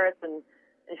orange carrots and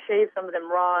shave some of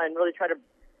them raw and really try to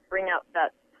bring out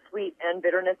that sweet and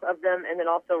bitterness of them, and then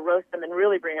also roast them and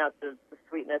really bring out the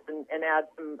sweetness and add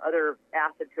some other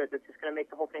acid to it that's just going to make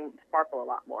the whole thing sparkle a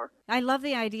lot more. I love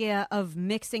the idea of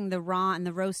mixing the raw and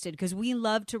the roasted, because we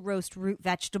love to roast root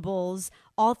vegetables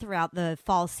all throughout the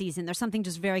fall season. There's something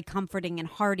just very comforting and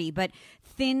hearty, but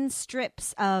thin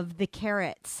strips of the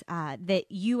carrots that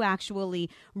you actually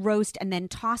roast and then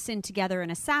toss in together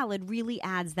in a salad really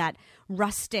adds that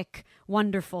rustic,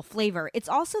 wonderful flavor. It's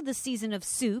also the season of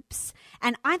soups,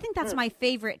 and I think that's my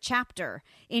favorite chapter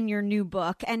in your new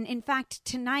book. And in fact,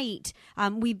 tonight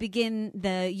we begin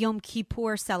the Yom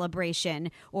Kippur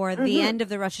celebration, or the end of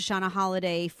the Rosh Hashanah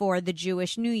holiday for the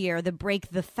Jewish New Year, the break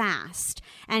the fast.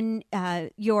 And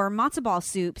your matzo ball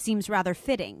soup seems rather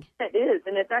fitting. It is,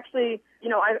 and it's actually,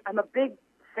 I'm a big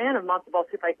fan of matzo ball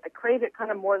soup. I crave it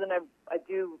kind of more than I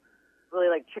do really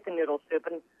like chicken noodle soup,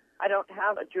 and I don't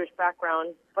have a Jewish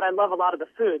background, but I love a lot of the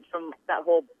foods from that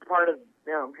whole part of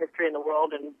history in the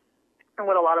world, and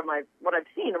what a lot of what I've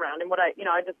seen around, and what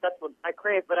that's what I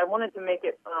crave. But I wanted to make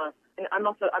it, and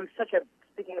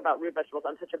speaking about root vegetables,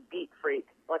 I'm such a beet freak.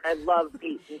 Like, I love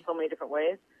beets in so many different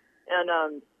ways,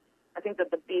 and I think that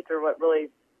the beets are what really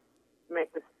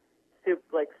make this soup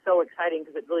so exciting,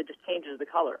 because it really just changes the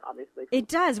color, obviously. It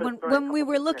does. When we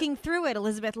were looking through it,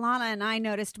 Elizabeth, Lana, and I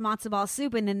noticed matzo ball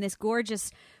soup and then this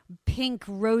gorgeous pink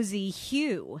rosy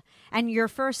hue. And your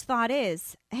first thought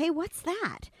is, hey, what's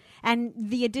that? And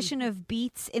the addition of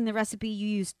beets in the recipe, you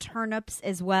use turnips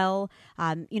as well.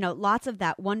 Lots of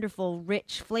that wonderful,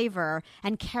 rich flavor,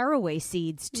 and caraway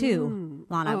seeds too,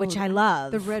 Lana, which I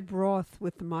love. The red broth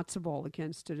with the matzo ball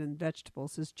against it and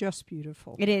vegetables is just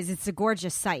beautiful. It is. It's a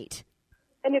gorgeous sight.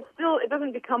 And it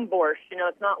doesn't become borscht.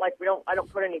 It's not like I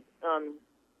don't put any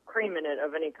cream in it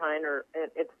of any kind, or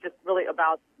it's just really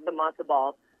about the matzo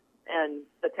ball and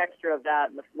the texture of that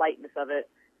and the lightness of it,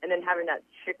 and then having that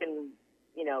chicken,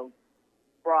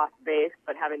 broth base,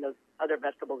 but having those other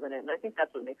vegetables in it. And I think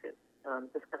that's what makes it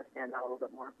just kind of stand out a little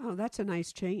bit more. Oh, that's a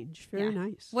nice change. Very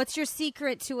nice. What's your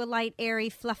secret to a light, airy,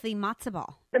 fluffy matzo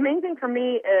ball? The main thing for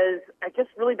me is I just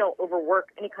really don't overwork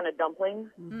any kind of dumplings.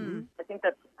 Mm-hmm. I think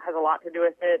that has a lot to do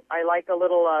with it. I like a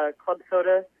little club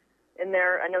soda in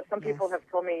there. I know some people have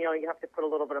told me, you have to put a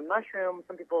little bit of mushroom.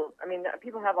 Some people,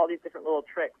 people have all these different little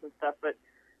tricks and stuff, but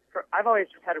I've always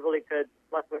just had a really good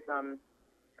luck with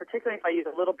particularly if I use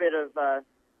a little bit of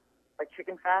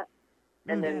chicken fat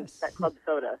and then that club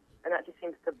soda. And that just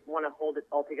seems to want to hold it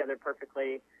all together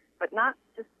perfectly, but not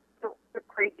just so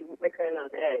crazy mixing in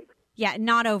those eggs. Yeah,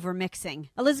 not over mixing.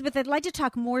 Elizabeth, I'd like to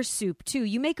talk more soup, too.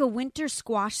 You make a winter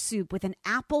squash soup with an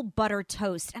apple butter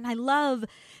toast. And I love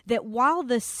that while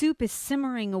the soup is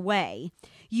simmering away,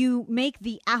 you make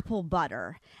the apple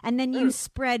butter. And then you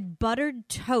spread buttered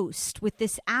toast with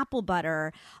this apple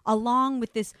butter along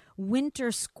with this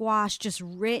winter squash, just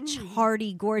rich,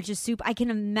 hearty, gorgeous soup. I can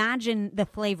imagine the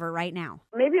flavor right now.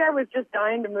 Maybe I was just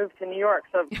dying to move to New York.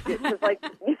 So it was like...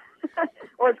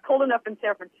 or it's cold enough in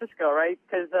San Francisco, right?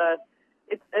 Because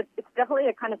it's definitely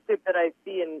a kind of soup that I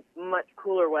see in much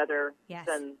cooler weather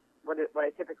than what I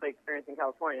typically experience in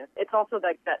California. It's also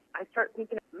like that I start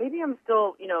thinking maybe I'm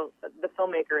still, the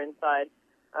filmmaker inside,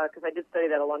 because I did study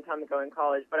that a long time ago in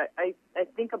college. But I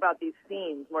think about these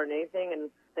scenes more than anything, and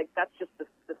like that's just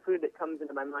the food that comes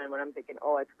into my mind when I'm thinking,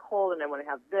 oh, it's cold and I want to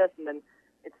have this, and then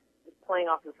it's playing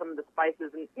off of some of the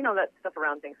spices and that stuff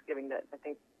around Thanksgiving that I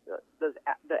think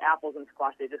the apples and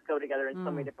squash, they just go together in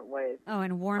so many different ways. Oh,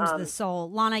 and warms the soul.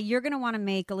 Lana, you're going to want to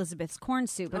make Elizabeth's corn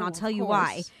soup, and I'll tell you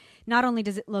why. Not only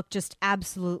does it look just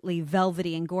absolutely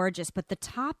velvety and gorgeous, but the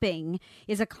topping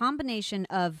is a combination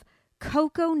of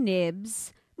cocoa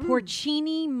nibs,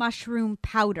 porcini mushroom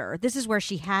powder. This is where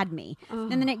she had me.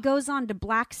 And then it goes on to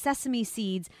black sesame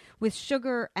seeds with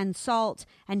sugar and salt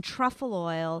and truffle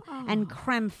oil and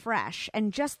creme fraiche.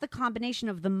 And just the combination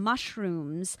of the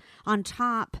mushrooms on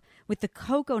top with the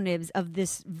cocoa nibs of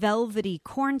this velvety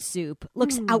corn soup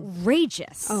looks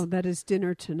outrageous. Oh, that is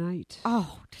dinner tonight.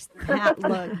 Oh, does that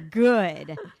look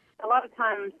good? A lot of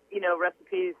times,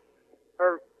 recipes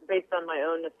are based on my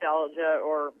own nostalgia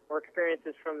or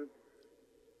experiences from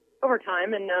over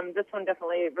time, and this one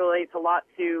definitely relates a lot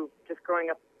to just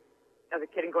growing up as a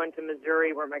kid and going to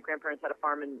Missouri, where my grandparents had a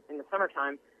farm in the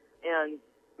summertime, and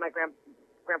my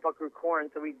grandpa grew corn,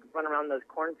 so we'd run around those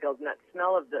cornfields, and that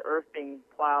smell of the earth being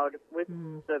plowed with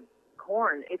the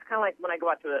corn, it's kind of like when I go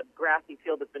out to a grassy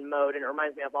field that's been mowed, and it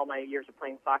reminds me of all my years of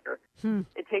playing soccer.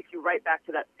 It takes you right back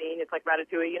to that scene. It's like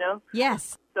Ratatouille,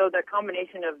 Yes. So the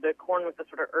combination of the corn with the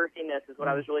sort of earthiness is what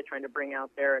I was really trying to bring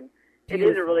out there, and Beautiful.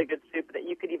 It is a really good soup that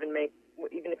you could even make,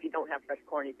 even if you don't have fresh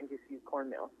corn, you can just use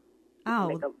cornmeal.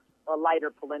 Make a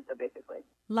lighter polenta, basically.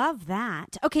 Love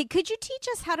that. Okay, could you teach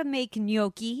us how to make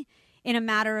gnocchi in a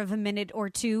matter of a minute or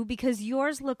two? Because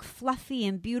yours look fluffy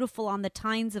and beautiful on the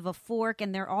tines of a fork,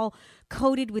 and they're all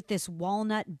coated with this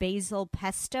walnut basil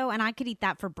pesto, and I could eat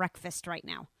that for breakfast right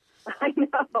now. I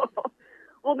know.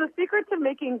 Well, the secret to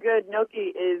making good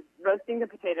gnocchi is roasting the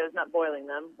potatoes, not boiling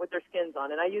them, with their skins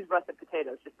on. And I use russet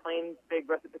potatoes, just plain big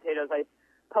russet potatoes. I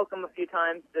poke them a few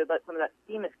times to let some of that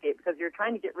steam escape, because you're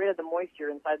trying to get rid of the moisture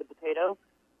inside the potato.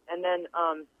 And then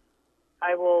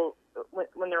I will,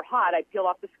 when they're hot, I peel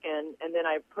off the skin, and then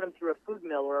I put them through a food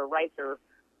mill or a ricer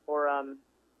or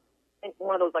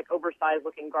one of those like oversized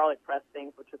looking garlic press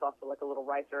things, which is also like a little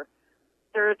ricer.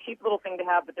 They're a cheap little thing to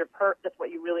have, but that's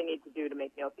what you really need to do to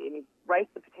make gnocchi. And you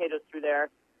rice the potatoes through there,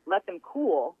 let them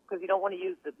cool, because you don't want to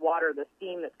use the water, the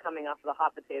steam that's coming off of the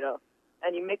hot potato.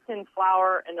 And you mix in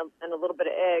flour and a little bit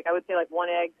of egg. I would say like 1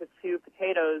 egg to 2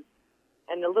 potatoes,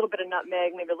 and a little bit of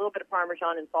nutmeg, maybe a little bit of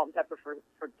Parmesan and salt and pepper for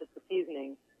just the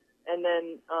seasoning. And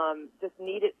then just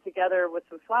knead it together with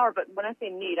some flour. But when I say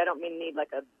knead, I don't mean knead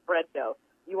like a bread dough.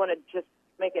 You want to just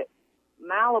make it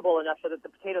malleable enough so that the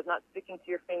potato's not sticking to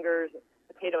your fingers,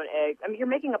 potato and egg. I mean, you're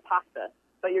making a pasta,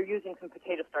 but you're using some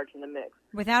potato starch in the mix.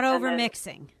 Without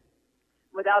overmixing.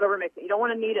 Without overmixing. You don't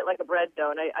want to knead it like a bread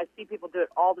dough. And I see people do it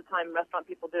all the time. Restaurant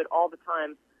people do it all the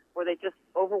time, where they just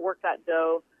overwork that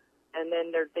dough, and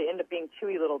then they end up being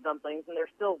chewy little dumplings, and they're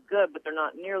still good, but they're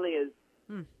not nearly as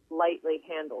lightly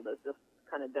handled as this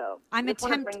kind of dough. I just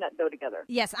want to bring that dough together.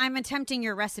 Yes, I'm attempting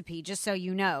your recipe, just so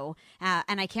you know,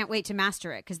 and I can't wait to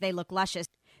master it because they look luscious.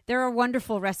 There are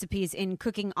wonderful recipes in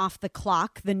Cooking Off the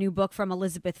Clock, the new book from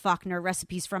Elizabeth Faulkner,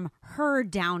 recipes from her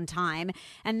downtime.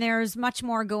 And there's much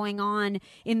more going on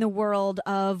in the world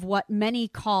of what many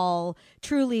call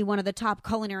truly one of the top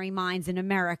culinary minds in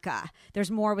America.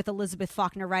 There's more with Elizabeth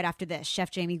Faulkner right after this.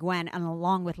 Chef Jamie Gwen, and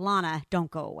along with Lana,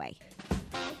 don't go away.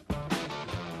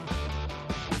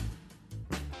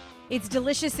 It's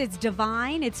delicious, it's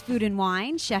divine, it's food and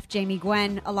wine. Chef Jamie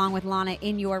Gwen, along with Lana,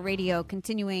 in your radio,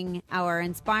 continuing our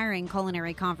inspiring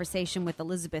culinary conversation with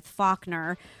Elizabeth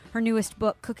Faulkner. Her newest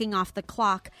book, Cooking Off the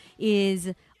Clock,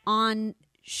 is on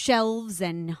shelves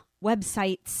and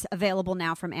websites, available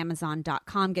now from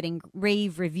Amazon.com, getting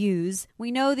rave reviews. We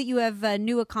know that you have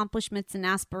new accomplishments and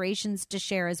aspirations to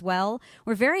share as well.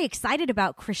 We're very excited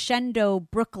about Crescendo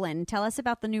Brooklyn. Tell us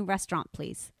about the new restaurant,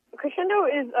 please. Crescendo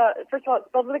is, first of all, it's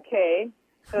spelled with a K,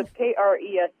 so it's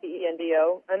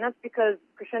K-R-E-S-C-E-N-D-O, and that's because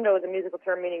crescendo is a musical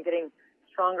term meaning getting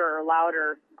stronger or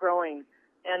louder, growing,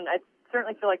 and I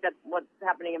certainly feel like that's what's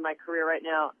happening in my career right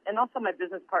now. And also my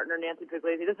business partner, Nancy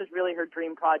Pugliese, this is really her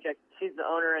dream project. She's the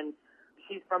owner, and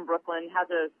she's from Brooklyn, has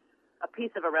a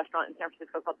piece of a restaurant in San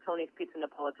Francisco called Tony's Pizza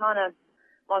Napolitana.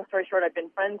 Long story short, I've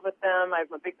been friends with them. I'm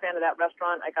a big fan of that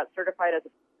restaurant. I got certified as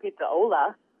a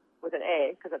pizzaola, with an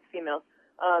A, because that's female.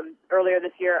 Earlier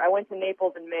this year, I went to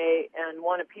Naples in May and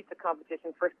won a pizza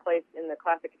competition, first place in the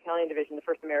classic Italian division, the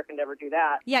first American to ever do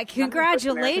that. Yeah,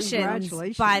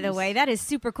 congratulations, by the way. That is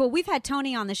super cool. We've had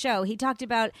Tony on the show. He talked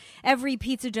about every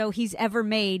pizza dough he's ever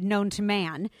made known to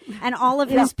man and all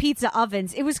of his pizza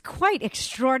ovens. It was quite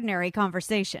extraordinary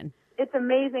conversation. It's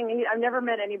amazing. I've never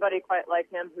met anybody quite like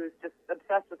him who's just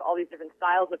obsessed with all these different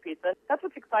styles of pizza. That's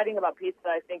what's exciting about pizza,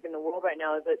 I think, in the world right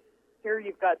now, is that here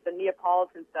you've got the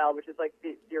Neapolitan style, which is like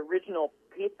the original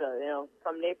pizza,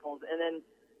 from Naples. And then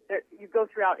you go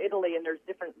throughout Italy, and there's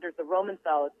the Roman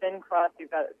style, a thin crust. You've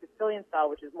got a Sicilian style,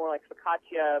 which is more like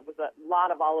focaccia with a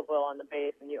lot of olive oil on the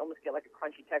base, and you almost get like a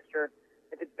crunchy texture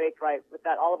if it's baked right with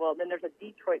that olive oil. And then there's a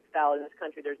Detroit style in this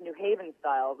country. There's New Haven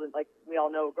style. Like we all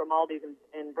know, Grimaldi's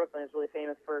in Brooklyn is really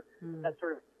famous for that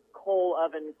sort of coal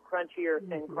oven, crunchier,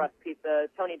 thin crust pizza.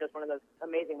 Tony does one of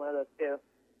those too.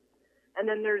 And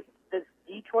then there's this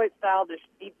Detroit style, this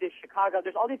deep dish Chicago.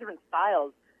 There's all these different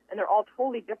styles, and they're all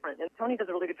totally different. And Tony does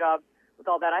a really good job with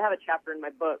all that. I have a chapter in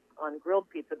my book on grilled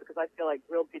pizza because I feel like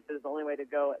grilled pizza is the only way to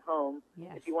go at home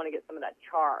if you want to get some of that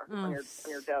char on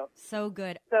your dough. So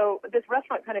good. So this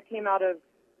restaurant kind of came out of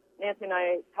Nancy and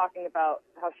I talking about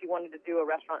how she wanted to do a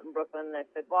restaurant in Brooklyn, and I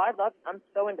said, well, I'm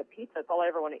so into pizza. It's all I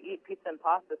ever want to eat, pizza and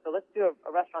pasta. So let's do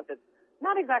a restaurant that's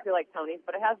not exactly like Tony's,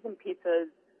 but it has some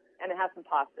pizzas and it has some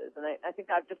pastas. And I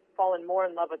think I've just fallen more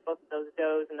in love with both of those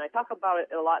doughs. And I talk about it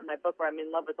a lot in my book, where I'm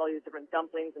in love with all these different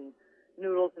dumplings and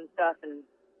noodles and stuff. And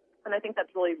I think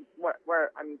that's really where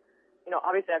I'm,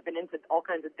 obviously I've been into all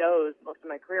kinds of doughs most of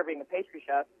my career being a pastry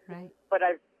chef. Right. But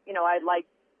I like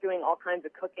doing all kinds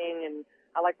of cooking, and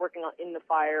I like working in the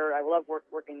fire. I love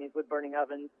working in these wood-burning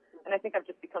ovens. And I think I've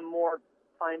just become more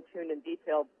fine-tuned and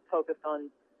detailed, focused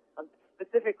on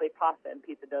specifically pasta and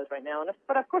pizza doughs right now.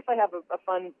 But of course I have a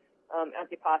fun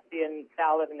antipasti and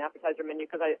salad and appetizer menu,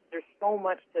 because there's so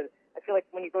much to. I feel like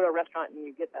when you go to a restaurant and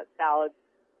you get that salad,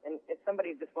 and if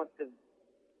somebody just wants to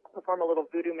perform a little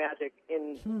voodoo magic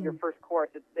in your first course,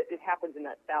 it happens in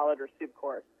that salad or soup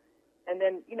course. And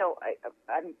then,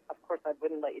 I'm of course I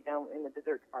wouldn't let you down in the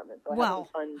dessert department. So I have some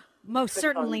fun. Most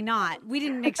certainly not. We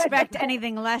didn't expect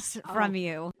anything less from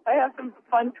you. I have some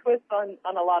fun twists on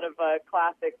a lot of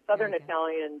classic Southern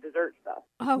Italian dessert stuff.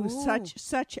 Oh,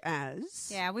 such as?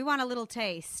 Yeah, we want a little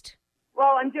taste.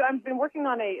 Well, I've been working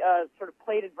on a sort of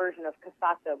plated version of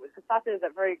cassata. Cassata is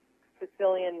a very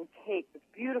Sicilian cake. It's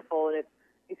beautiful, and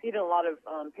you see it in a lot of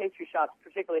pastry shops,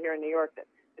 particularly here in New York.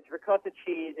 It's ricotta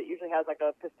cheese. It usually has like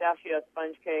a pistachio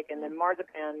sponge cake, and then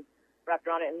marzipan wrapped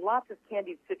around it, and lots of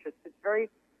candied citrus. There's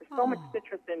so much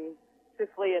citrus in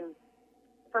Sicily, and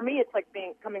for me, it's like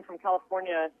coming from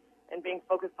California and being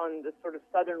focused on the sort of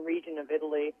southern region of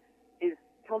Italy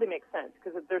totally makes sense,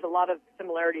 because there's a lot of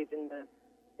similarities in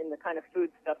the kind of food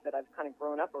stuff that I've kind of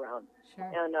grown up around. Sure.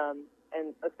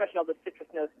 And especially all the citrus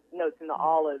notes in the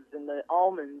olives and the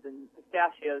almonds and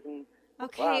pistachios and.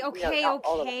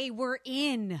 Okay, we're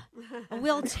in.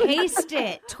 We'll taste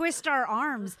it. Twist our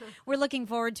arms. We're looking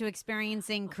forward to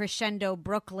experiencing Crescendo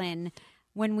Brooklyn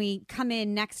when we come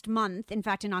in next month, in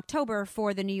fact, in October,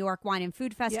 for the New York Wine and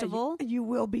Food Festival. Yeah, you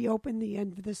will be open the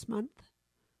end of this month?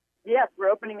 Yes,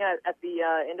 we're opening at the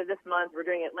end of this month. We're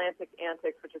doing Atlantic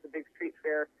Antics, which is a big street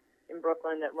fair in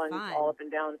Brooklyn that runs all up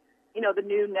and down. The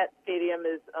new Net Stadium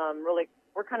is really,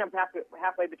 we're kind of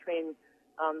halfway between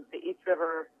the East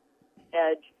River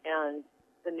edge and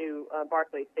the new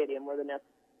Barclays Stadium, where the Nets'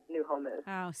 new home is.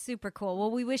 Oh, super cool.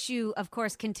 Well, we wish you, of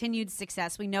course, continued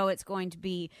success. We know it's going to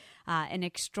be an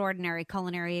extraordinary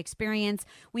culinary experience.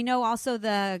 We know also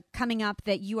coming up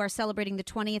that you are celebrating the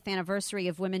 20th anniversary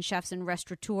of Women Chefs and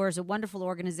Restaurateurs, a wonderful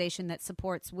organization that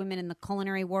supports women in the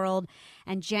culinary world.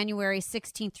 And January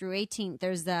 16th through 18th,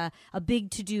 there's a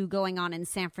big to-do going on in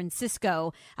San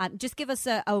Francisco. Just give us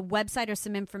a website or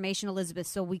some information, Elizabeth,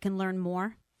 so we can learn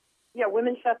more. Yeah,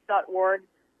 womenchefs.org.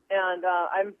 And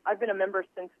I've been a member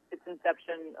since its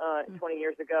inception 20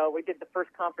 years ago. We did the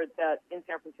first conference in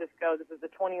San Francisco. This is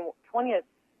the 20th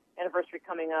anniversary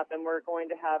coming up, and we're going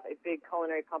to have a big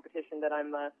culinary competition that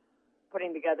I'm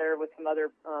putting together with some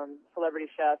other celebrity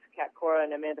chefs. Kat Cora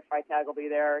and Amanda Freitag will be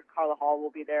there. Carla Hall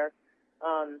will be there,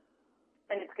 and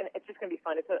it's just gonna be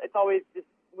fun. It's always just,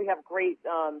 we have great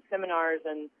seminars,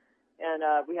 and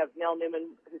we have Nell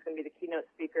Newman, who's going to be the keynote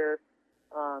speaker.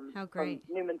 How great!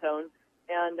 From Newman's Own.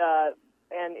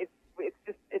 And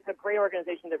it's a great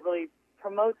organization that really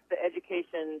promotes the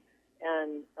education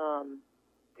and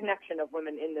connection of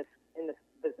women in this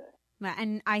business.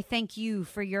 And I thank you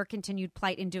for your continued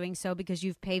plight in doing so, because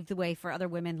you've paved the way for other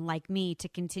women like me to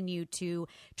continue to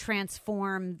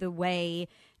transform the way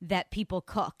that people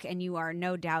cook. And you are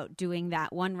no doubt doing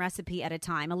that one recipe at a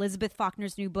time. Elizabeth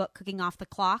Faulkner's new book, Cooking Off the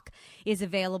Clock, is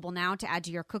available now to add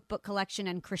to your cookbook collection,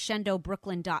 and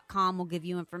crescendobrooklyn.com will give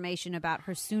you information about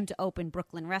her soon-to-open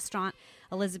Brooklyn restaurant.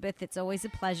 Elizabeth, it's always a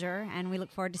pleasure, and we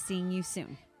look forward to seeing you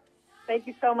soon. Thank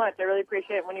you so much. I really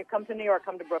appreciate it. When you come to New York,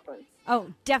 come to Brooklyn.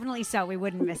 Oh, definitely so. We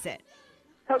wouldn't miss it.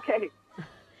 Okay.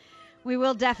 We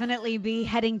will definitely be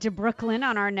heading to Brooklyn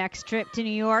on our next trip to New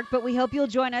York, but we hope you'll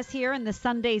join us here in the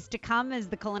Sundays to come as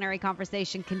the culinary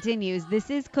conversation continues.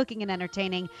 This is Cooking and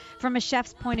Entertaining from a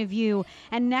chef's point of view.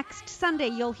 And next Sunday,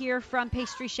 you'll hear from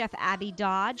pastry chef Abby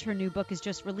Dodge. Her new book is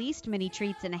just released, Mini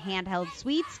Treats and Handheld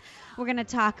Sweets. We're going to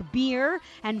talk beer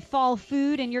and fall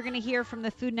food, and you're going to hear from the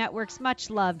Food Network's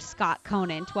much-loved Scott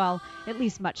Conant. Well, at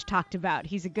least much talked about.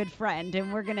 He's a good friend,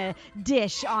 and we're going to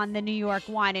dish on the New York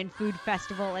Wine and Food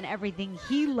Festival and everything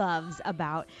he loves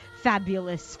about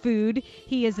fabulous food.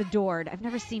 He is adored. I've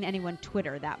never seen anyone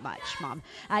Twitter that much, Mom.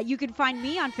 You can find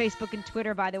me on Facebook and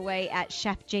Twitter, by the way, at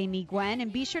Chef Jamie Gwen,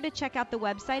 and be sure to check out the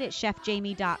website at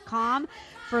chefjamie.com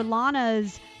for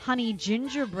Lana's honey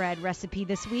gingerbread recipe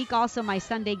this week. Also, my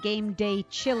Sunday game day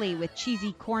chili with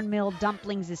cheesy cornmeal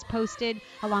dumplings is posted,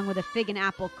 along with a fig and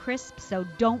apple crisp, so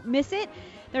don't miss it.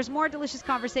 There's more delicious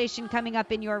conversation coming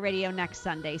up in your radio next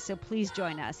Sunday, so please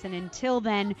join us. And until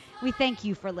then, we thank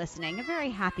you for listening. A very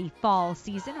happy fall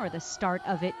season, or the start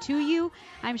of it, to you.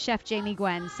 I'm Chef Jamie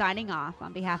Gwen signing off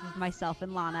on behalf of myself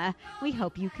and Lana. We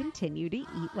hope you continue to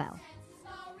eat well.